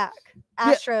 games back.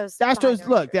 Astros. Yeah,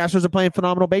 the Astros are playing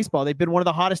phenomenal baseball. They've been one of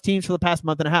the hottest teams for the past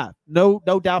month and a half. No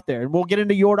doubt there. And we'll get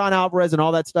into Yordan Alvarez and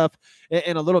all that stuff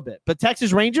in a little bit. But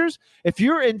Texas Rangers, if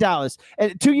you're in Dallas,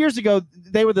 and 2 years ago,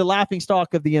 they were the laughing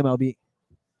stock of the MLB.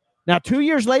 Now, 2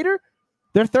 years later,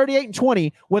 they're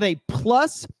 38-20 with a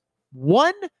plus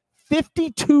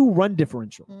 152 run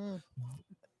differential.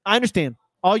 I understand.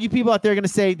 All you people out there are going to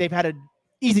say they've had an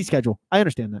easy schedule. I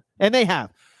understand that. And they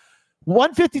have.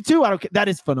 152, I don't care. That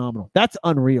is phenomenal. That's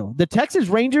unreal. The Texas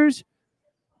Rangers,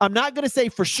 I'm not going to say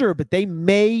for sure, but they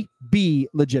may be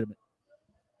legitimate.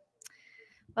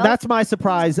 Well, that's my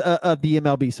surprise of the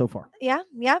MLB so far. Yeah.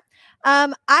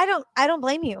 I don't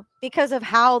blame you because of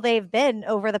how they've been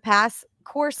over the past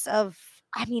course of,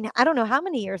 I don't know how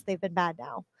many years they've been bad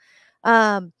now.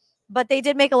 But they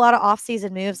did make a lot of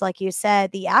offseason moves, like you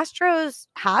said. The Astros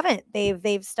haven't.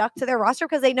 They've stuck to their roster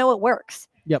because they know it works.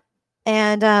 Yep.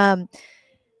 And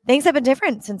things have been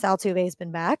different since Altuve's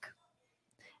been back.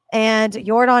 And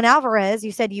Yordan Alvarez,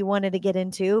 you said you wanted to get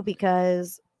into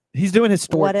because he's doing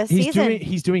historic. What a season.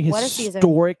 He's doing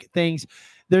historic things.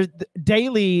 There's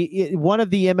daily, one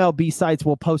of the MLB sites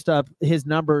will post up his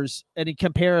numbers and he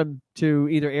compare him to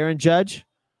either Aaron Judge,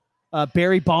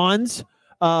 Barry Bonds.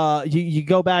 You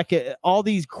go back at all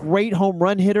these great home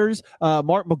run hitters,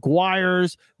 Mark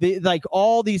McGuire's,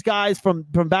 all these guys from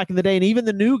back in the day, and even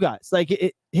the new guys.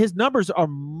 His numbers are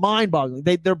mind-boggling.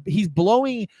 He's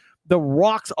blowing the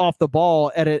rocks off the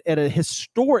ball at a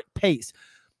historic pace.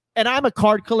 And I'm a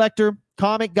card collector,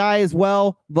 comic guy as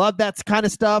well. Love that kind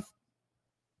of stuff.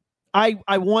 I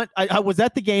was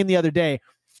at the game the other day.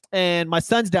 And my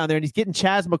son's down there, and he's getting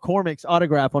Chas McCormick's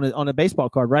autograph on a baseball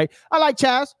card, right? I like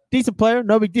Chas, decent player,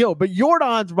 no big deal. But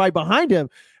Yordan's right behind him,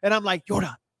 and I'm like,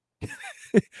 Yordan,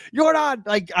 Jordan,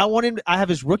 like I want him. I have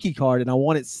his rookie card, and I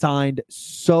want it signed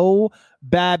so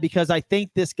bad because I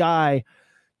think this guy,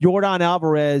 Jordan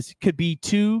Alvarez, could be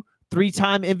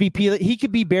 2-3-time MVP. He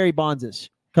could be Barry Bonds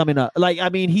coming up. Like, I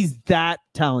mean, he's that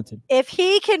talented. If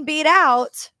he can beat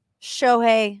out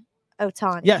Shohei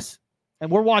Ohtani. Yes. And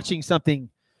we're watching something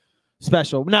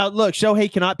special. Now, look,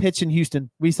 Shohei cannot pitch in Houston.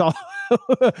 We saw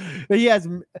he has,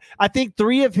 I think,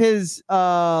 3 of his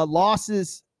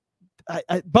losses.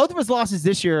 Both of his losses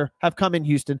this year have come in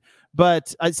Houston,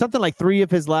 but something like 3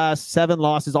 of his last 7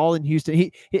 losses all in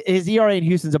Houston. His ERA in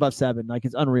Houston's above 7, like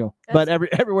it's unreal. But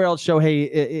everywhere else, Shohei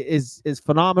is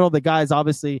phenomenal. The guy is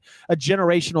obviously a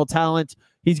generational talent.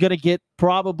 He's going to get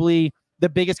probably the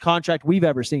biggest contract we've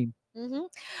ever seen. Mm-hmm.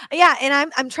 Yeah,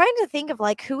 and I'm trying to think of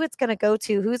like who it's going to go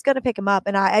to, who's going to pick him up,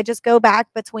 and I just go back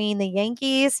between the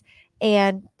Yankees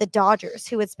and the Dodgers,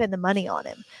 who would spend the money on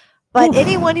him. But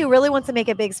anyone who really wants to make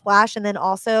a big splash, and then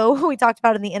also we talked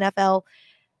about in the NFL,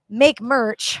 make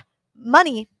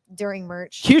money during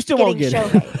merch. Houston won't get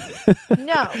him.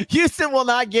 No, Houston will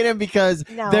not get him because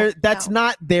that's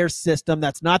not their system.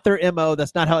 That's not their MO.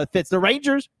 That's not how it fits. The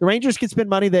Rangers can spend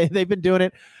money. They've been doing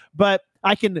it, but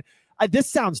this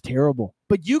sounds terrible,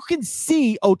 but you can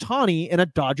see Ohtani in a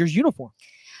Dodgers uniform.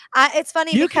 It's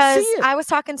funny because I was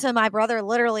talking to my brother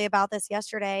literally about this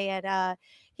yesterday, and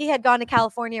he had gone to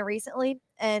California recently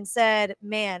and said,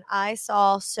 man, I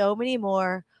saw so many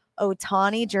more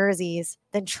Ohtani jerseys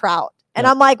than Trout. And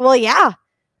I'm like, well, yeah.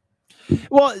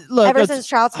 Well, look, ever since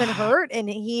Trout's been hurt and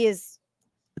he is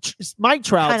Mike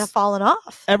Trout kind of fallen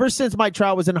off. Ever since Mike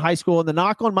Trout was in high school, and the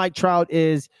knock on Mike Trout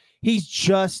is he's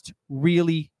just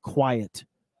really quiet.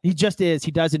 He just is.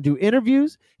 He doesn't do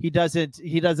interviews. He doesn't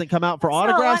come out for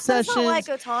autograph sessions. It's not like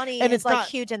Ohtani, and it's like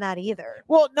huge in that either.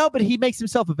 Well, no, but he makes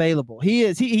himself available. He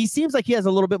is. He seems like he has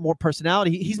a little bit more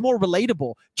personality. He's more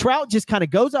relatable. Trout just kind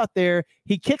of goes out there,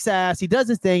 he kicks ass, he does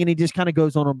his thing, and he just kind of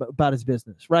goes on about his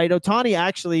business, right? Ohtani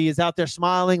actually is out there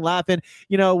smiling, laughing.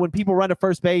 You know, when people run to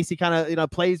first base, he kind of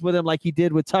plays with him like he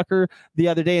did with Tucker the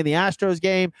other day in the Astros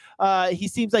game. He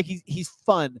seems like he's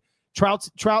fun. Trout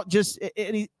just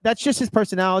that's just his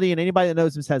personality, and anybody that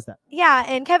knows him says that. Yeah,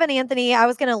 and Kevin Anthony, I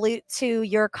was going to allude to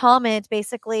your comment.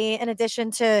 Basically, in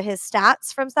addition to his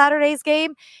stats from Saturday's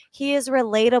game, he is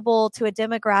relatable to a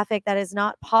demographic that is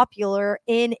not popular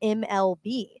in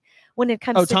MLB when it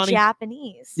comes to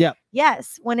Japanese. Yeah.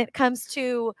 Yes, when it comes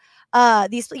to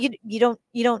these, you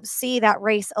don't see that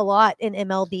race a lot in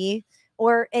MLB.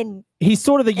 He's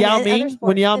sort of the Yao Ming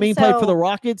when Yao Ming played for the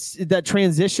Rockets, that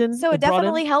transition. So it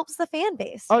definitely helps the fan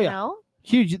base. Oh, yeah. You know?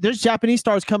 Huge. There's Japanese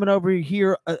stars coming over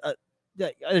here at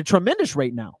a tremendous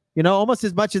rate now, almost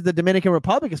as much as the Dominican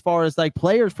Republic as far as like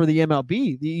players for the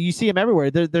MLB. You see him everywhere.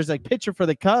 There's a pitcher for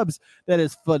the Cubs that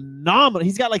is phenomenal.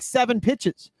 He's got like 7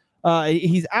 pitches.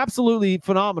 He's absolutely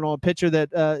phenomenal. A pitcher that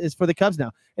is for the Cubs now.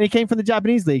 And he came from the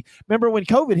Japanese league. Remember when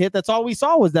COVID hit, that's all we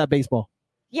saw was that baseball.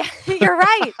 Yeah, you're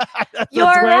right. You're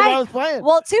right.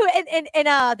 Well, too, and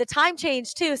the time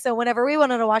changed too. So whenever we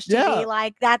wanted to watch TV,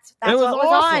 like that's what was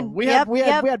awesome. on. We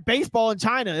had baseball in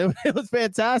China. It was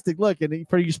fantastic. Look, and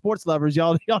for you sports lovers,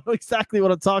 y'all know exactly what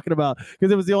I'm talking about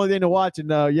because it was the only thing to watch. And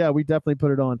we definitely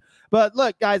put it on. But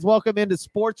look, guys, welcome into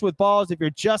Sports with Balls. If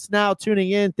you're just now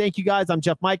tuning in, thank you guys. I'm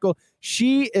Jeff Michael.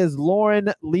 She is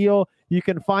Lauren Leal. You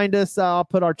can find us. I'll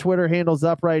put our Twitter handles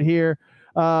up right here.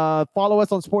 Follow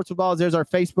us on Sports with Balls. There's our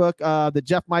Facebook, the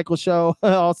Jeff Michael Show.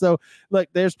 Also, look,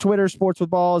 there's Twitter, Sports with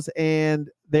Balls, and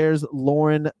there's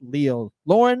Lauren Leal.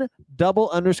 Lauren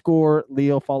 __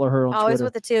 Leal. Follow her on Always Twitter.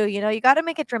 With the 2. You got to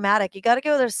make it dramatic. You got to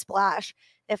go with a splash.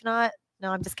 If not,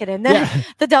 no, I'm just kidding. The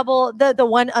the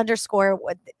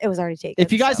 1_ it was already taken.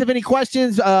 If you guys have any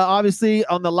questions, obviously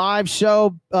on the live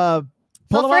show,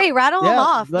 feel free, rattle them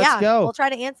off. Let's go. We'll try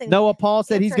to answer. Noah Paul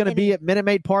said he's going to be at Minute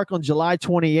Maid Park on July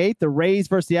 28th. The Rays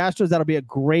versus the Astros. That'll be a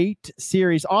great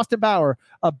series. Austin Bauer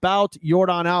about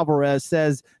Jordan Alvarez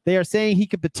says they are saying he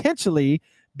could potentially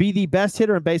be the best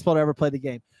hitter in baseball to ever play the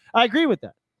game. I agree with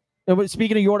that. And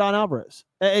speaking of Jordan Alvarez,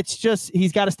 it's just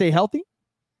he's got to stay healthy.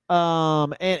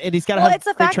 And he's got to have. It's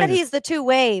the fact that he's the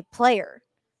two-way player.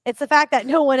 It's the fact that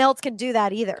no one else can do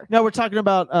that either. No, we're talking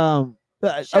about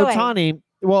Ohtani.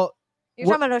 Well. You're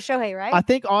talking about Shohei, right? I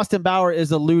think Austin Bauer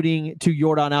is alluding to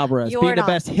Jordan Alvarez being the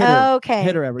best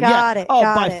hitter ever. Got it.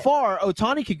 By far,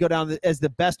 Ohtani could go down as the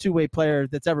best two-way player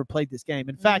that's ever played this game.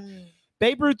 In fact,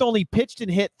 Babe Ruth only pitched and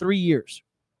hit 3 years.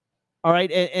 All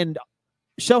right, and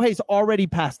Shohei's already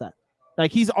past that.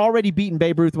 Like he's already beaten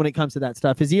Babe Ruth when it comes to that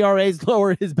stuff. His ERA is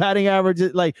lower, his batting average.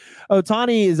 Like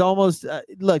Ohtani is almost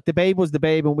look. The Babe was the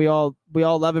Babe, and we all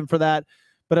love him for that.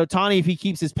 But Ohtani, if he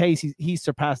keeps his pace, he's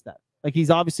surpassed that. Like, he's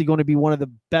obviously going to be one of the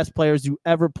best players to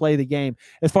ever play the game.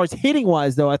 As far as hitting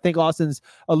wise, though, I think Austin's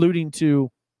alluding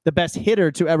to the best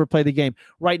hitter to ever play the game.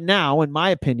 Right now, in my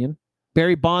opinion,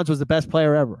 Barry Bonds was the best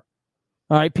player ever.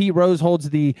 All right, Pete Rose holds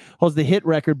the hit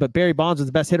record, but Barry Bonds was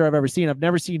the best hitter I've ever seen. I've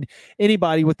never seen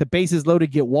anybody with the bases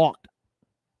loaded get walked.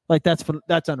 Like, that's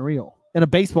unreal. In a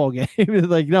baseball game,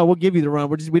 like, no, we'll give you the run.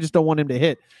 We just don't want him to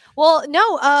hit. Well,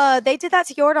 no, they did that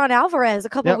to Yordan Alvarez a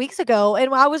couple of weeks ago,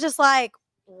 and I was just like,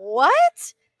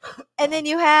 what? And then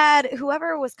you had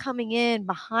whoever was coming in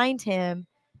behind him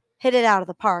hit it out of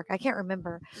the park. I can't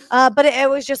remember. But it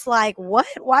was just like, what?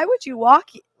 Why would you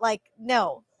walk? Like,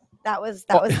 no. That was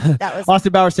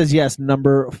Austin Bauer says yes,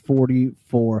 number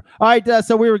 44. All right,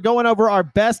 so we were going over our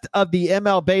best of the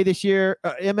MLB this year,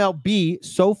 MLB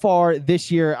so far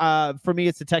this year. For me,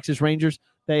 it's the Texas Rangers.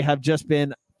 They have just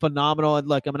been phenomenal. And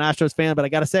look, I'm an Astros fan, but I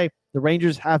got to say, the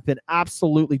Rangers have been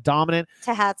absolutely dominant.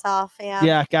 To hats off, yeah.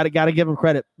 Yeah, got to give them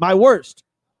credit. My worst.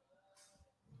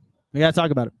 We got to talk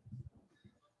about it.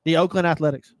 The Oakland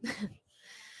Athletics.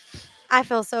 I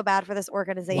feel so bad for this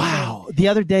organization. Wow. The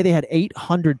other day, they had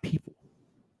 800 people.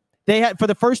 They had, for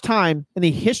the first time in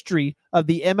the history of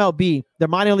the MLB, their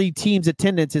minor league team's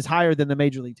attendance is higher than the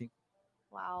major league team.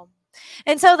 Wow.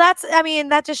 And so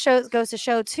that just goes to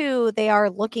show, too, they are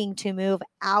looking to move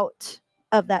out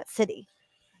of that city.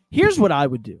 Here's what I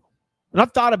would do. And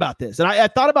I've thought about this. And I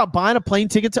thought about buying a plane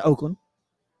ticket to Oakland,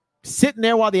 sitting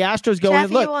there while the Astros go in.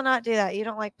 Look, you will not do that. You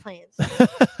don't like planes.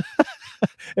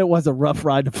 It was a rough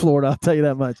ride to Florida, I'll tell you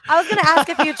that much. I was going to ask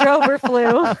if you drove or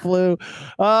flew. I flew.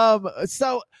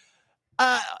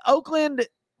 Oakland,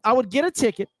 I would get a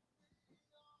ticket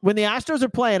when the Astros are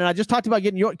playing, and I just talked about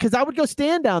getting your, because I would go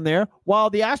stand down there while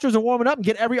the Astros are warming up and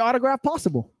get every autograph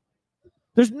possible.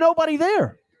 There's nobody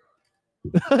there.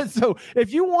 So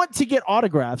if you want to get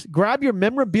autographs, grab your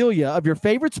memorabilia of your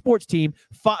favorite sports team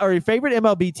or your favorite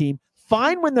MLB team.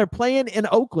 Find when they're playing in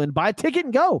Oakland, buy a ticket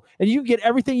and go, and you can get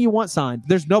everything you want signed.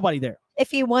 There's nobody there.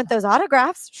 If you want those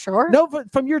autographs, sure. No,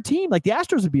 but from your team, like the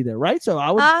Astros would be there, right? So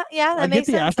I would, that makes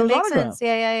get the sense. Astros autograph.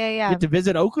 Yeah. Get to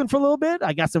visit Oakland for a little bit.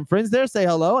 I got some friends there. Say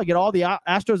hello. I get all the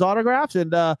Astros autographs.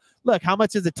 And look, how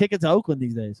much is a ticket to Oakland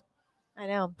these days? I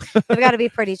know. They've got to be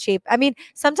pretty cheap. I mean,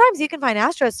 sometimes you can find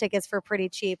Astros tickets for pretty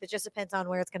cheap. It just depends on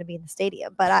where it's going to be in the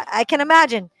stadium. But I can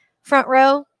imagine front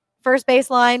row, first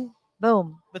baseline,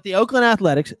 boom. But the Oakland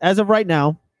Athletics, as of right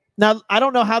now, I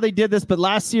don't know how they did this, but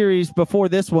last series before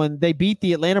this one, they beat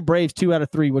the Atlanta Braves 2 out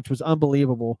of 3, which was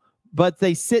unbelievable. But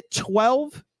they sit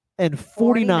 12 and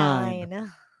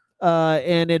 49.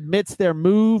 And admits their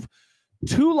move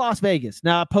to Las Vegas.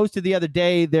 Now, I posted the other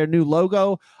day their new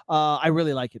logo. I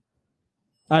really like it.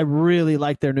 I really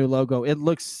like their new logo. It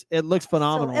looks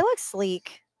phenomenal. So it looks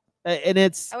sleek. And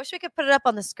it's, I wish we could put it up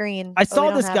on the screen. I saw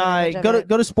this guy go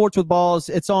to Sports with Balls.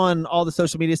 It's on all the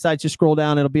social media sites. Just scroll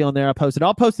down. It'll be on there.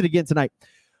 I'll post it again tonight.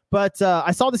 But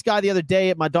I saw this guy the other day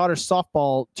at my daughter's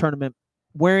softball tournament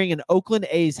wearing an Oakland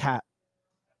A's hat.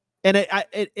 And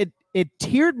it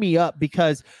teared me up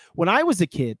because when I was a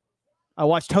kid, I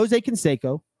watched Jose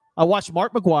Canseco. I watched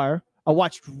Mark McGwire. I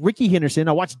watched Ricky Henderson.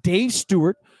 I watched Dave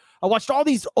Stewart. I watched all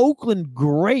these Oakland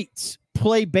greats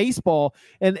play baseball,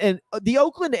 and the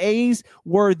Oakland A's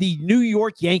were the New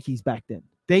York Yankees back then.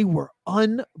 They were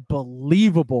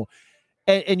unbelievable.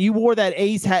 And you wore that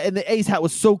A's hat, and the A's hat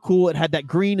was so cool. It had that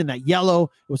green and that yellow.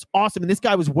 It was awesome. And this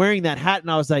guy was wearing that hat, and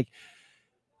I was like,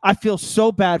 I feel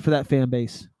so bad for that fan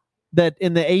base. That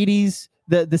in the 80s,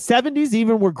 the 70s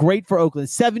even were great for Oakland.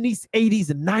 70s, 80s,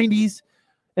 and 90s.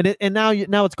 And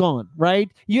now it's gone, right?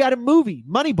 You had a movie,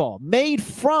 Moneyball, made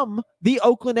from the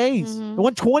Oakland A's. Mm-hmm. It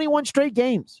won 21 straight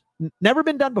games. Never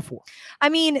been done before. I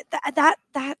mean,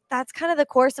 that's kind of the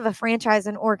course of a franchise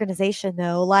and organization,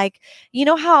 though. Like, you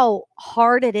know how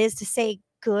hard it is to stay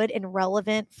good and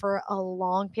relevant for a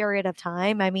long period of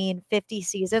time? I mean, 50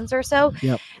 seasons or so.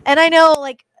 Yep. And I know,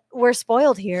 like, we're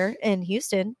spoiled here in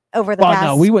Houston over the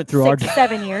past we went through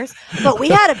 7 years, but we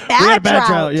had a bad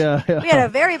drought. Yeah. We had a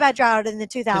very bad drought in the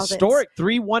 2000s. Historic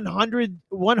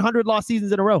 100 lost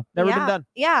seasons in a row. Never been done.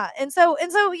 Yeah. And so,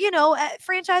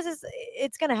 franchises,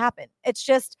 it's going to happen. It's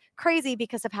just crazy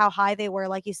because of how high they were,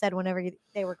 like you said, whenever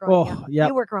they were growing up. Yep.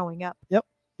 You were growing up. Yep.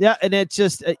 Yeah, and it's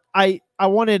just I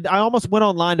almost went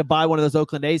online to buy one of those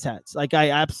Oakland A's hats. Like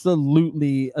I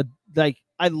absolutely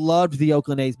I loved the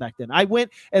Oakland A's back then. I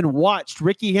went and watched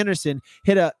Ricky Henderson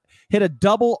hit a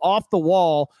double off the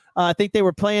wall I think they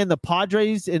were playing the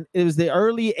Padres, and it was the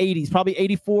early 80s, probably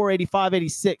 84, 85,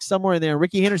 86, somewhere in there.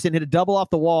 Ricky Henderson hit a double off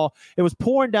the wall. It was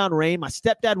pouring down rain. My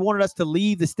stepdad wanted us to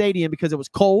leave the stadium because it was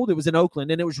cold. It was in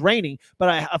Oakland, and it was raining, but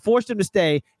I forced him to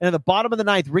stay. And at the bottom of the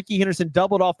ninth, Ricky Henderson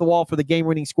doubled off the wall for the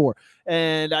game-winning score.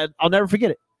 And I'll never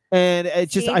forget it. And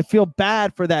it's just, I feel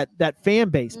bad for that fan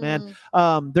base, man.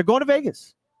 They're going to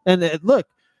Vegas. And look,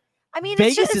 I mean,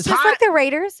 Vegas it's is just hot. like the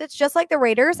Raiders. It's just like the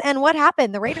Raiders. And what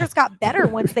happened? The Raiders got better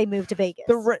once they moved to Vegas.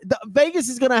 The Vegas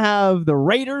is going to have the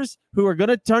Raiders, who are going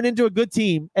to turn into a good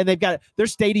team, and they've got their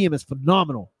stadium is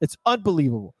phenomenal. It's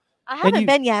unbelievable. I haven't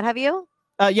been yet. Have you?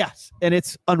 Yes, and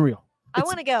it's unreal. I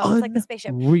want to go. It's like the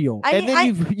spaceship. Real. And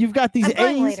then you've got these I'm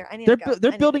going A's. later. I need to go.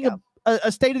 They're building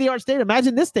a state-of-the-art stadium.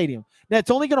 Imagine this stadium. Now,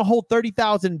 it's only going to hold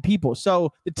 30,000 people.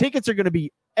 So the tickets are going to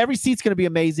be, every seat's going to be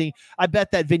amazing. I bet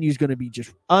that venue is going to be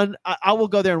just, I will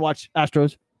go there and watch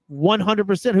Astros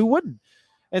 100%. Who wouldn't?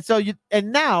 And so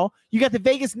now you got the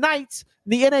Vegas Knights,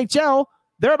 the NHL.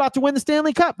 They're about to win the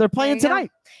Stanley Cup. They're playing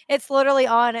tonight. It's literally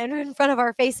on and in front of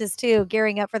our faces too,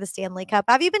 gearing up for the Stanley Cup.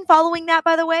 Have you been following that,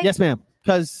 by the way? Yes, ma'am.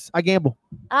 Because I gamble.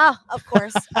 Ah, of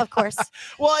course, of course.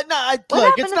 Well, no,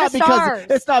 look,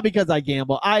 it's not because I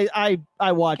gamble. I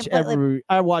watch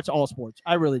I watch all sports.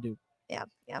 I really do. Yeah.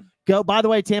 Go. By the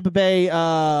way, Tampa Bay.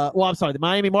 I'm sorry. The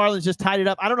Miami Marlins just tied it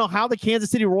up. I don't know how the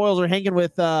Kansas City Royals are hanging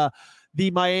with the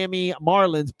Miami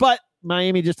Marlins, but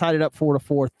Miami just tied it up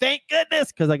 4-4. Thank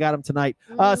goodness, because I got them tonight.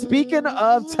 Speaking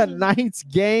of tonight's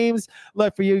games,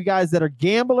 look, for you guys that are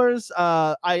gamblers,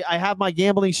 I have my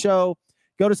gambling show.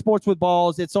 Go to Sports with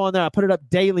Balls. It's on there. I put it up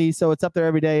daily, so it's up there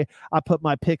every day. I put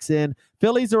my picks in.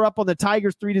 Phillies are up on the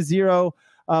Tigers 3-0.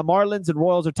 Marlins and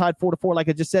Royals are tied 4-4, like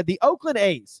I just said. The Oakland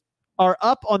A's are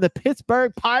up on the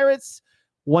Pittsburgh Pirates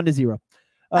 1-0.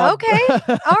 Okay.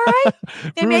 All right.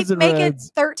 They make it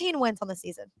 13 wins on the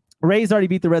season. Rays already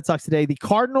beat the Red Sox today. The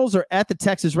Cardinals are at the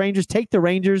Texas Rangers. Take the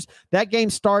Rangers. That game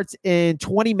starts in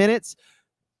 20 minutes.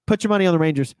 Put your money on the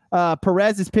Rangers.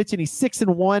 Perez is pitching. He's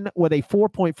 6-1 with a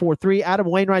 4.43. Adam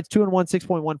Wainwright's 2-1,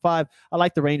 6.15. I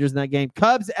like the Rangers in that game.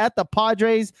 Cubs at the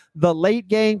Padres. The late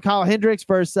game, Kyle Hendricks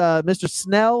versus Mr.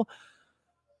 Snell.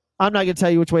 I'm not going to tell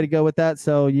you which way to go with that,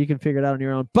 so you can figure it out on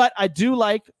your own. But I do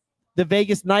like the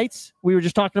Vegas Knights. We were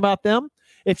just talking about them.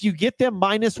 If you get them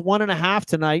 -1.5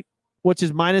 tonight, which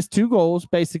is -2 goals,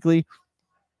 basically,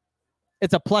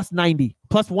 it's a +90,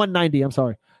 +190. I'm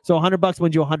sorry. So $100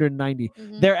 wins you 190.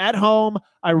 Mm-hmm. They're at home.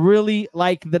 I really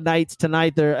like the Knights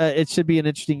tonight. It should be an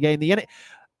interesting game.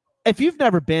 If you've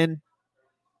never been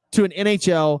to an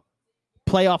NHL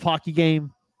playoff hockey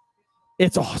game,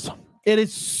 it's awesome. It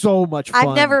is so much fun.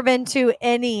 I've never been to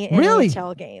any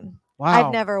NHL game. Wow.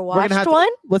 I've never watched one.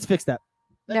 Let's fix that.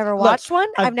 Never watched one.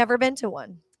 I've never been to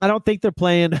one. I don't think they're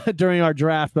playing during our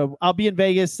draft, but I'll be in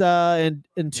Vegas in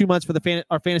 2 months for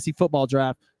our fantasy football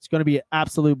draft. It's going to be an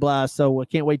absolute blast, so I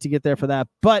can't wait to get there for that.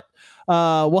 But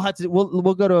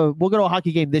we'll go to a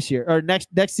hockey game this year, or next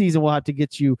season. We'll have to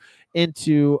get you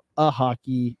into a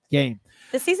hockey game.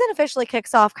 The season officially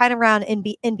kicks off kind of around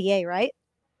NBA, right?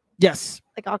 Yes,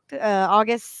 like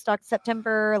August,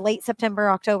 September, late September,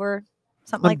 October.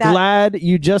 Something like that. I'm glad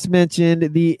you just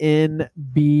mentioned the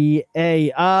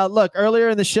NBA. Look, earlier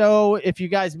in the show, if you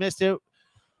guys missed it,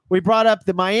 we brought up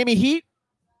the Miami Heat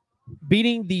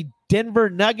beating the Denver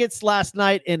Nuggets last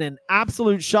night in an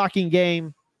absolute shocking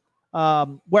game,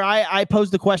 where I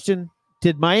posed the question,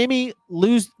 did the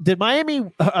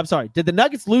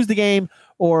Nuggets lose the game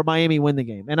or Miami win the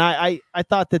game? And I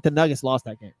thought that the Nuggets lost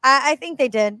that game. I think they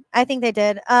did.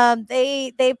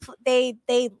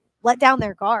 They let down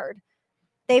their guard.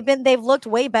 They've looked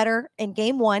way better in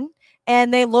game one,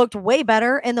 and they looked way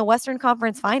better in the Western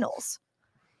Conference Finals.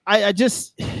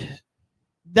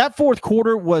 That fourth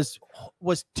quarter was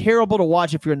terrible to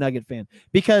watch if you're a Nugget fan,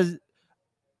 because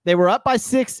they were up by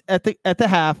 6 at the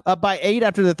half, up by 8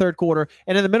 after the third quarter,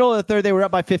 and in the middle of the third they were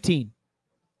up by 15.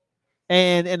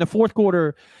 And in the fourth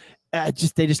quarter, they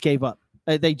just gave up.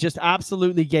 They just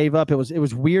absolutely gave up. It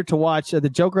was weird to watch. The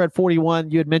Joker had 41.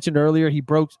 You had mentioned earlier he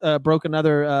broke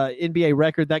another NBA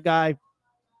record. That guy.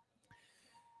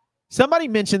 Somebody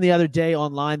mentioned the other day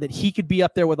online that he could be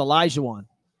up there with Olajuwon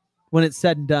when it's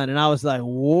said and done, and I was like,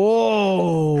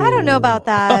 "Whoa!" I don't know about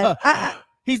that.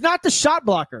 He's not the shot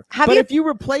blocker, if you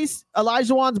replace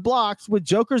Olajuwon's blocks with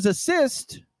Joker's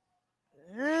assist,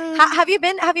 have you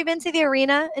been to the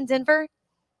arena in Denver?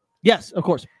 Yes, of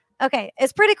course. Okay,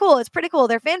 it's pretty cool.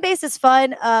 Their fan base is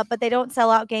fun, but they don't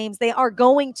sell out games. They are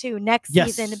going to next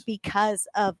season because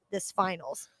of this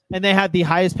finals. and they had the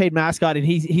highest paid mascot, and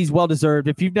he's well deserved.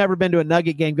 If you've never been to a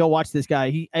Nugget game, go watch this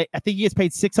guy. I think he gets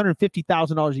paid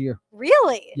 $650,000 a year.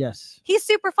 Really? Yes. He's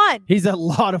super fun. He's a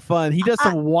lot of fun. He does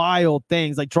some wild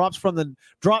things, like drops from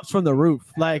the roof.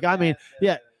 Like, I mean,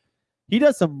 yeah. He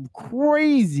does some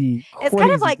crazy. It's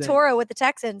kind of like things. Toro with the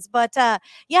Texans, but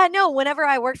whenever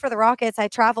I worked for the Rockets, I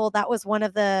traveled. That was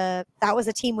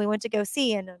a team we went to go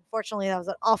see, and unfortunately, that was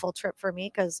an awful trip for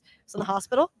me because I was in the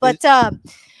hospital. But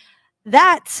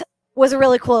that was a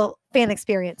really cool fan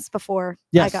experience before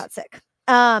I got sick.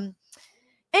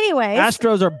 Anyways,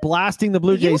 Astros are blasting the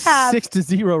Blue Jays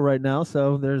 6-0 right now,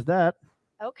 so there's that.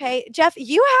 Okay, Jeff,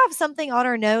 you have something on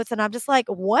our notes, and I'm just like,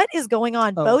 what is going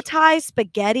on? Bow tie,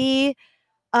 spaghetti.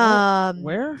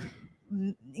 Where?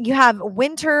 You have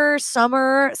winter,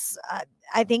 summer.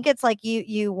 I think it's like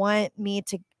you want me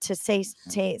to say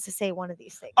one of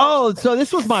these things. Oh, so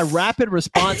this was my rapid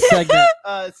response segment.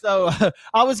 So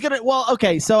I was gonna. Well,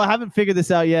 okay. So I haven't figured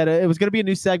this out yet. It was gonna be a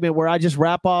new segment where I just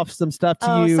wrap off some stuff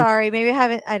to you. Oh, sorry. Maybe I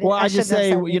haven't. I just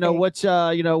say, which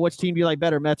team do you like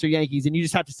better, Mets or Yankees? And you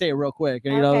just have to say it real quick.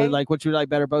 And, like what you like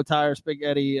better, bow tie or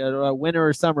spaghetti, winter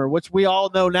or summer, which we all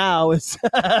know now is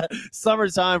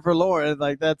summertime for Lauren.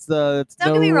 Like that's the.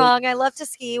 Don't get me wrong. I love to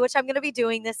ski, which I'm gonna be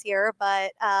doing this year.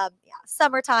 But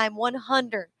summertime,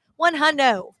 100.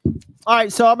 All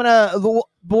right, so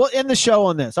we'll end the show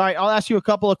on this. All right, I'll ask you a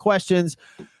couple of questions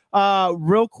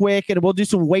real quick, and we'll do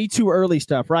some way too early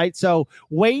stuff, right? So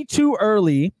way too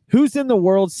early, who's in the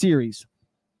World Series?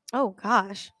 Oh,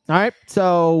 gosh. All right,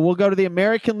 so we'll go to the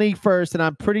American League first, and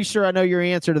I'm pretty sure I know your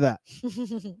answer to that.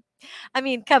 I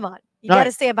mean, come on. You got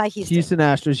to stand by Houston.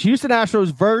 Houston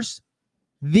Astros versus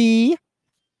the...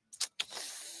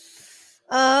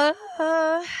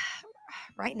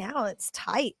 Right now, it's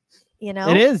tight. It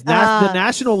is. The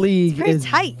National League is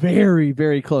tight. Very,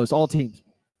 very close. All teams.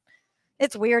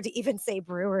 It's weird to even say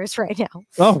Brewers right now.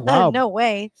 Oh, wow. No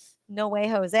way,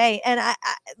 Jose. And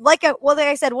like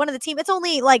I said, one of the team. It's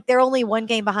only like they're only one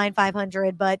game behind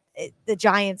 500, but the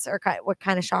Giants are what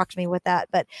kind of shocked me with that.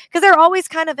 But because they're always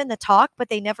kind of in the talk, but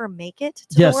they never make it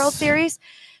to the World Series.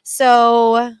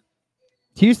 So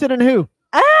Houston and who?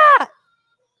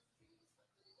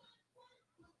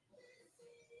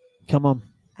 Come on.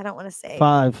 I don't want to say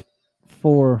 5,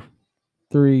 4,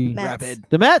 3. Mets. Rapid.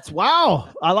 The Mets. Wow,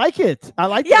 I like it.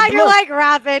 Yeah, you're like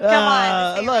rapid. Come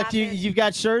on. Look, you've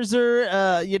got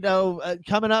Scherzer.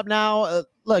 Coming up now.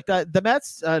 Look, the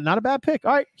Mets. Not a bad pick.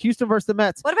 All right, Houston versus the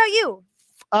Mets. What about you?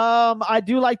 I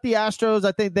do like the Astros.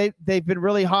 I think they've been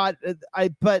really hot.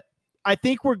 But I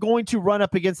think we're going to run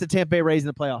up against the Tampa Bay Rays in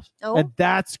the playoffs, and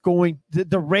that's going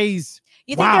the Rays.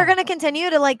 You think they're going to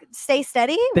continue to stay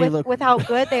steady with how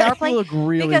good they are playing? Look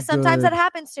really because sometimes good. that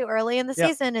happens too early in the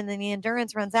season, and then the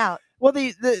endurance runs out. Well,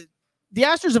 the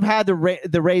Astros have had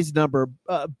the Rays number,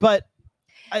 but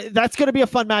that's going to be a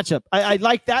fun matchup. I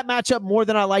like that matchup more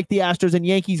than I like the Astros and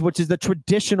Yankees, which is the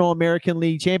traditional American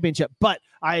League championship. But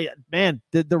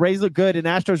the Rays look good, and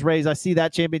Astros Rays, I see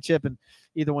that championship and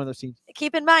either one of those teams.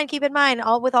 Keep in mind,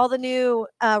 with all the new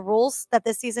rules that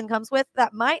this season comes with,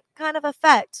 that might kind of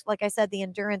affect, like I said, the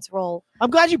endurance role. I'm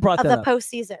glad you brought that up. The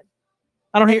postseason.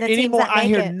 I don't hear any more. I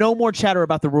hear no more chatter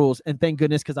about the rules, and thank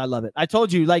goodness, because I love it. I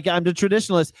told you, I'm the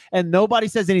traditionalist, and nobody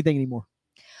says anything anymore.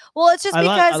 Well, it's just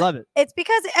because I love it. It's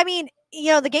because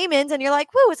the game ends, and you're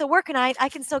like, "Woo, it's a work night. I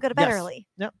can still go to bed early."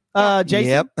 Yep. Jason.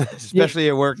 Yep. Especially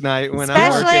at work night when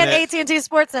especially at AT&T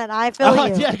Sportsnet. I feel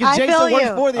you. Yeah, because Jason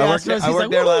worked for the Astros. I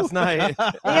worked there last night.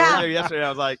 I Yeah. worked there yesterday. I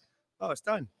was like, "Oh, it's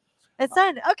done." It's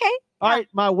done. Okay. All right,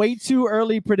 my way too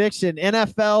early prediction: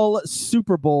 NFL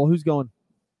Super Bowl. Who's going?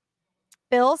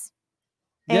 Bills.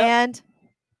 Yep. And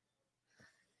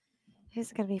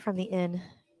who's going to be from the inn?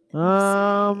 Who's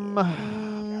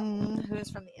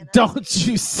from the inn? Don't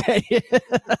you say it.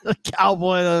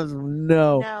 Cowboys.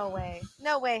 No.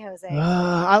 No way, Jose.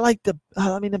 I like the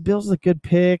Bills is a good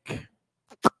pick.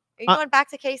 Are you going back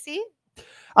to KC?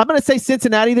 I'm going to say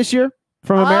Cincinnati this year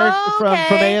from America, from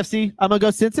AFC. I'm going to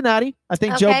go Cincinnati. I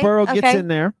think Joe Burrow gets in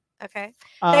there. Okay.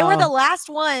 They were the last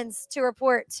ones to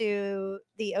report to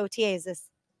the OTAs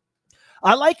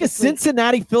I like a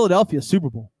Cincinnati-Philadelphia Super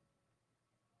Bowl.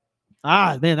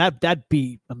 Man, that'd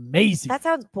be amazing. That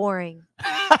sounds boring.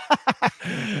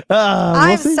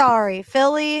 I'm sorry,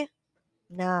 Philly.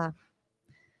 Nah.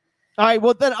 All right,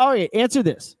 well then, answer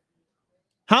this.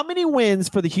 How many wins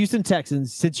for the Houston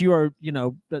Texans, since you are,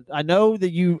 I know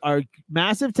that you are a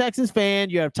massive Texans fan,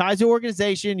 you have ties to the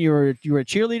organization, you're a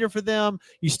cheerleader for them,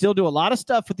 you still do a lot of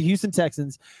stuff with the Houston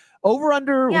Texans. Over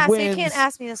under wins. So you can't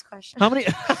ask me this question. How many?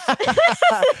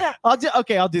 I'll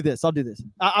do this. I'm gonna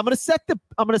set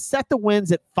the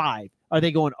wins at 5. Are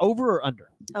they going over or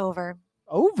under? Over.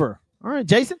 Over. All right,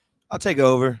 Jason. I'll take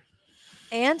over.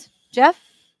 And Jeff?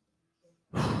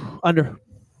 Under.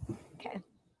 Okay.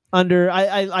 Under.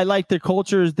 I like their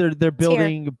cultures they're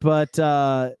building, but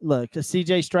look,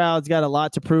 CJ Stroud's got a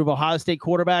lot to prove. Ohio State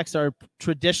quarterbacks are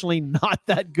traditionally not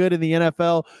that good in the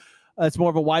NFL. It's more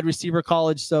of a wide receiver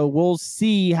college, so we'll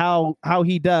see how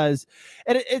he does.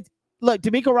 And look,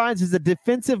 DeMeco Ryans is a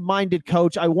defensive-minded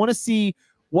coach. I want to see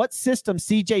what system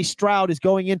CJ Stroud is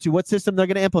going into, what system they're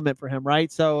going to implement for him, right?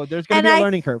 So there's going to be a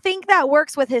learning curve. I think that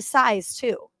works with his size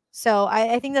too. So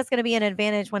I think that's going to be an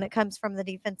advantage when it comes from the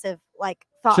defensive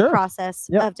thought process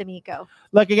of DeMeco.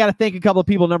 Look, I got to thank a couple of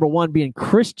people. Number one being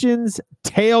Christian's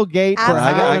Tailgate.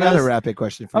 I got a rapid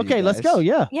question for you. Okay, let's go.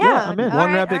 Yeah, I'm in.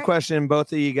 One rapid question,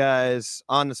 both of you guys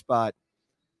on the spot.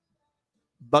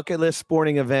 Bucket list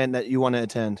sporting event that you want to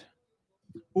attend.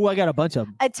 Oh, I got a bunch of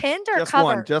them. Attend or just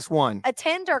cover? Just one.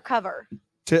 Attend or cover?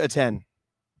 To attend.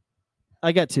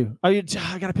 I got two. I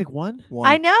got to pick one?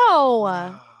 I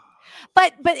know.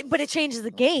 But it changes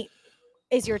the game.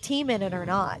 Is your team in it or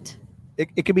not?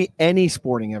 It could be any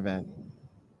sporting event.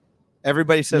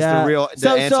 Everybody says the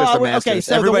answers to Masters. Okay,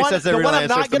 so everybody says the one I'm answers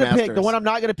not to going to pick. Masters. The one I'm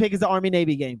not going to pick is the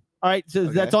Army-Navy game. All right, so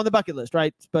that's on the bucket list,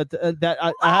 right? But that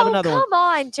I have another one. Come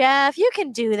on, Jeff. You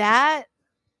can do that.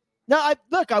 No, I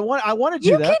want to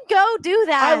do that. You can go do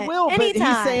that. I will, anytime. But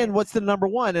he's saying what's the number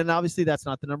one, and obviously that's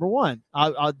not the number one.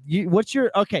 What's your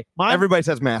Everybody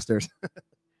says Masters.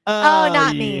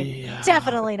 Not me.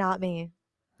 Definitely not me.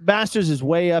 Masters is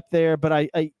way up there, but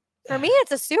for me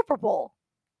it's a Super Bowl.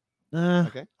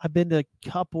 Okay, I've been to a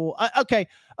couple.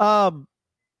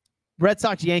 Red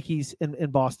Sox Yankees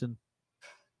in Boston.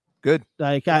 Good.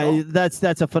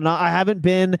 That's a phenomenal. I haven't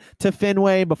been to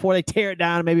Fenway before they tear it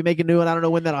down and maybe make a new one. I don't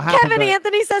know when that'll happen. Kevin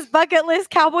Anthony says bucket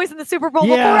list Cowboys in the Super Bowl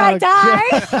before I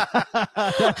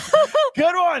die.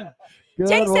 Good one.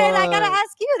 Jason, I gotta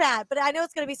ask you that, but I know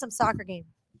it's gonna be some soccer game.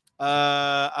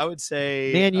 I would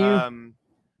say Man, you.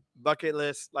 Bucket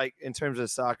list, like in terms of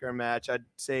soccer match, I'd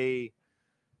say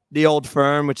the Old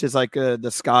Firm, which is like the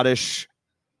Scottish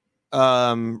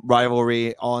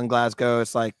rivalry, all in Glasgow.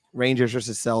 It's like Rangers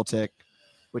versus Celtic,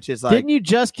 which is like. Didn't you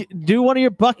just do one of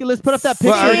your bucket lists? Put up that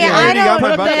picture again. I don't know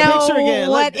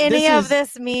what Look, any of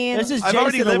this means. This is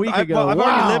Jason a week ago. I've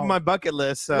already lived my bucket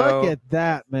list. So look at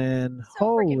that, man! So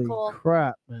Holy cool.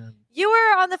 crap, man! You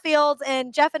were on the field,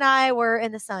 and Jeff and I were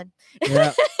in the sun.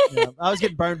 Yeah. I was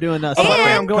getting burned doing that.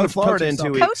 I'm going to Florida in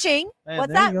 2 weeks. Coaching. Man,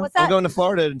 What's that? I'm going to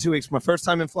Florida in 2 weeks. My first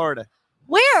time in Florida.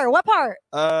 Where? What part?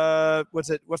 What's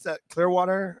that?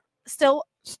 Clearwater? Stillwater.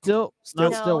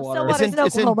 Stillwater. It's in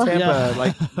Tampa, Yeah.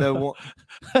 like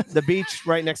the beach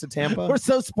right next to Tampa. We're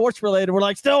so sports related. We're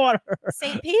like Stillwater.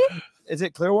 St. Pete? Is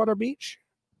it Clearwater Beach?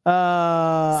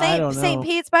 I don't know. St.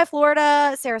 Pete's by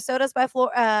Florida. Sarasota's by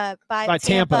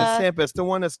Tampa. Tampa. It's the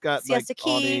one that's got Siesta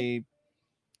all Key. the.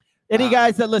 Any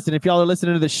guys that listen, if y'all are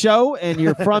listening to the show and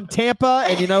you're from Tampa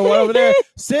and you know we're over there,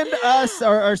 send us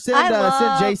or send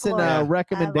Jason a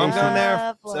recommendation. I'm going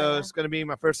there, so it's going to be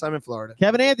my first time in Florida.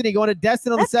 Kevin Anthony going to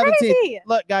Destin on That's the 17th. crazy.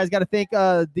 Look, guys, got to thank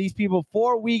these people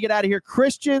before we get out of here.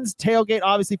 Christian's Tailgate,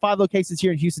 obviously 5 locations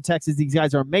here in Houston, Texas. These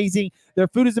guys are amazing. Their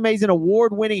food is amazing.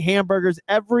 Award-winning hamburgers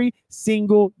every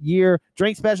single year.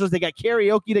 Drink specials. They got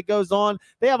karaoke that goes on.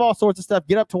 They have all sorts of stuff.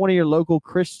 Get up to one of your local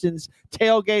Christian's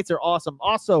Tailgates. Are awesome.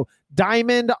 Also,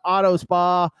 Diamond Auto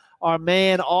Spa, our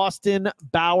man Austin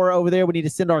Bauer over there. We need to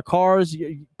send our cars.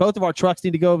 Both of our trucks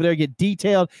need to go over there, get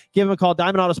detailed. Give him a call,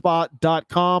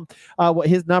 diamondautospa.com.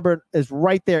 His number is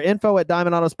right there. Info at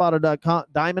diamondautospa.com.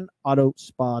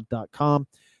 Diamondautospa.com.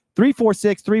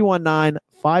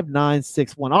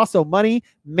 346-319-5961. Also,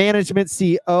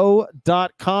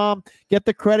 moneymanagementco.com. Get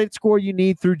the credit score you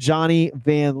need through Johnny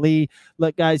Van Lee.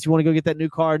 Look, guys, you want to go get that new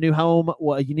car, new home,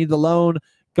 you need the loan.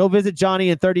 Go visit Johnny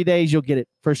in 30 days. You'll get it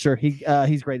for sure.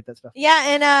 He's great at that stuff. Yeah,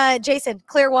 and Jason,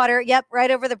 Clearwater, yep, right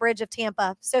over the bridge of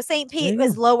Tampa. So St. Pete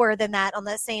was lower than that on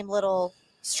that same little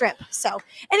strip. So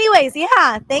anyways,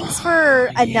 thanks for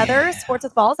another Sports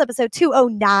with Balls, episode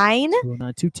 209.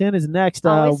 210 is next.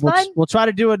 Fun. We'll try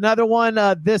to do another one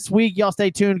this week. Y'all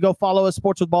stay tuned. Go follow us,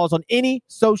 Sports with Balls, on any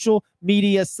social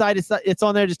media site. It's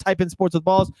on there. Just type in Sports with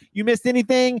Balls. You missed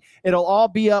anything, it'll all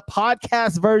be up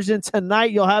podcast version tonight.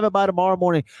 You'll have it by tomorrow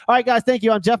morning. All right, guys, thank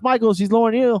you. I'm Jeff Michaels. She's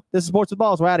Lauren Neal. This is Sports with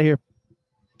Balls. We're out of here.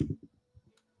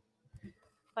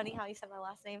 Funny how you said my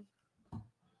last name.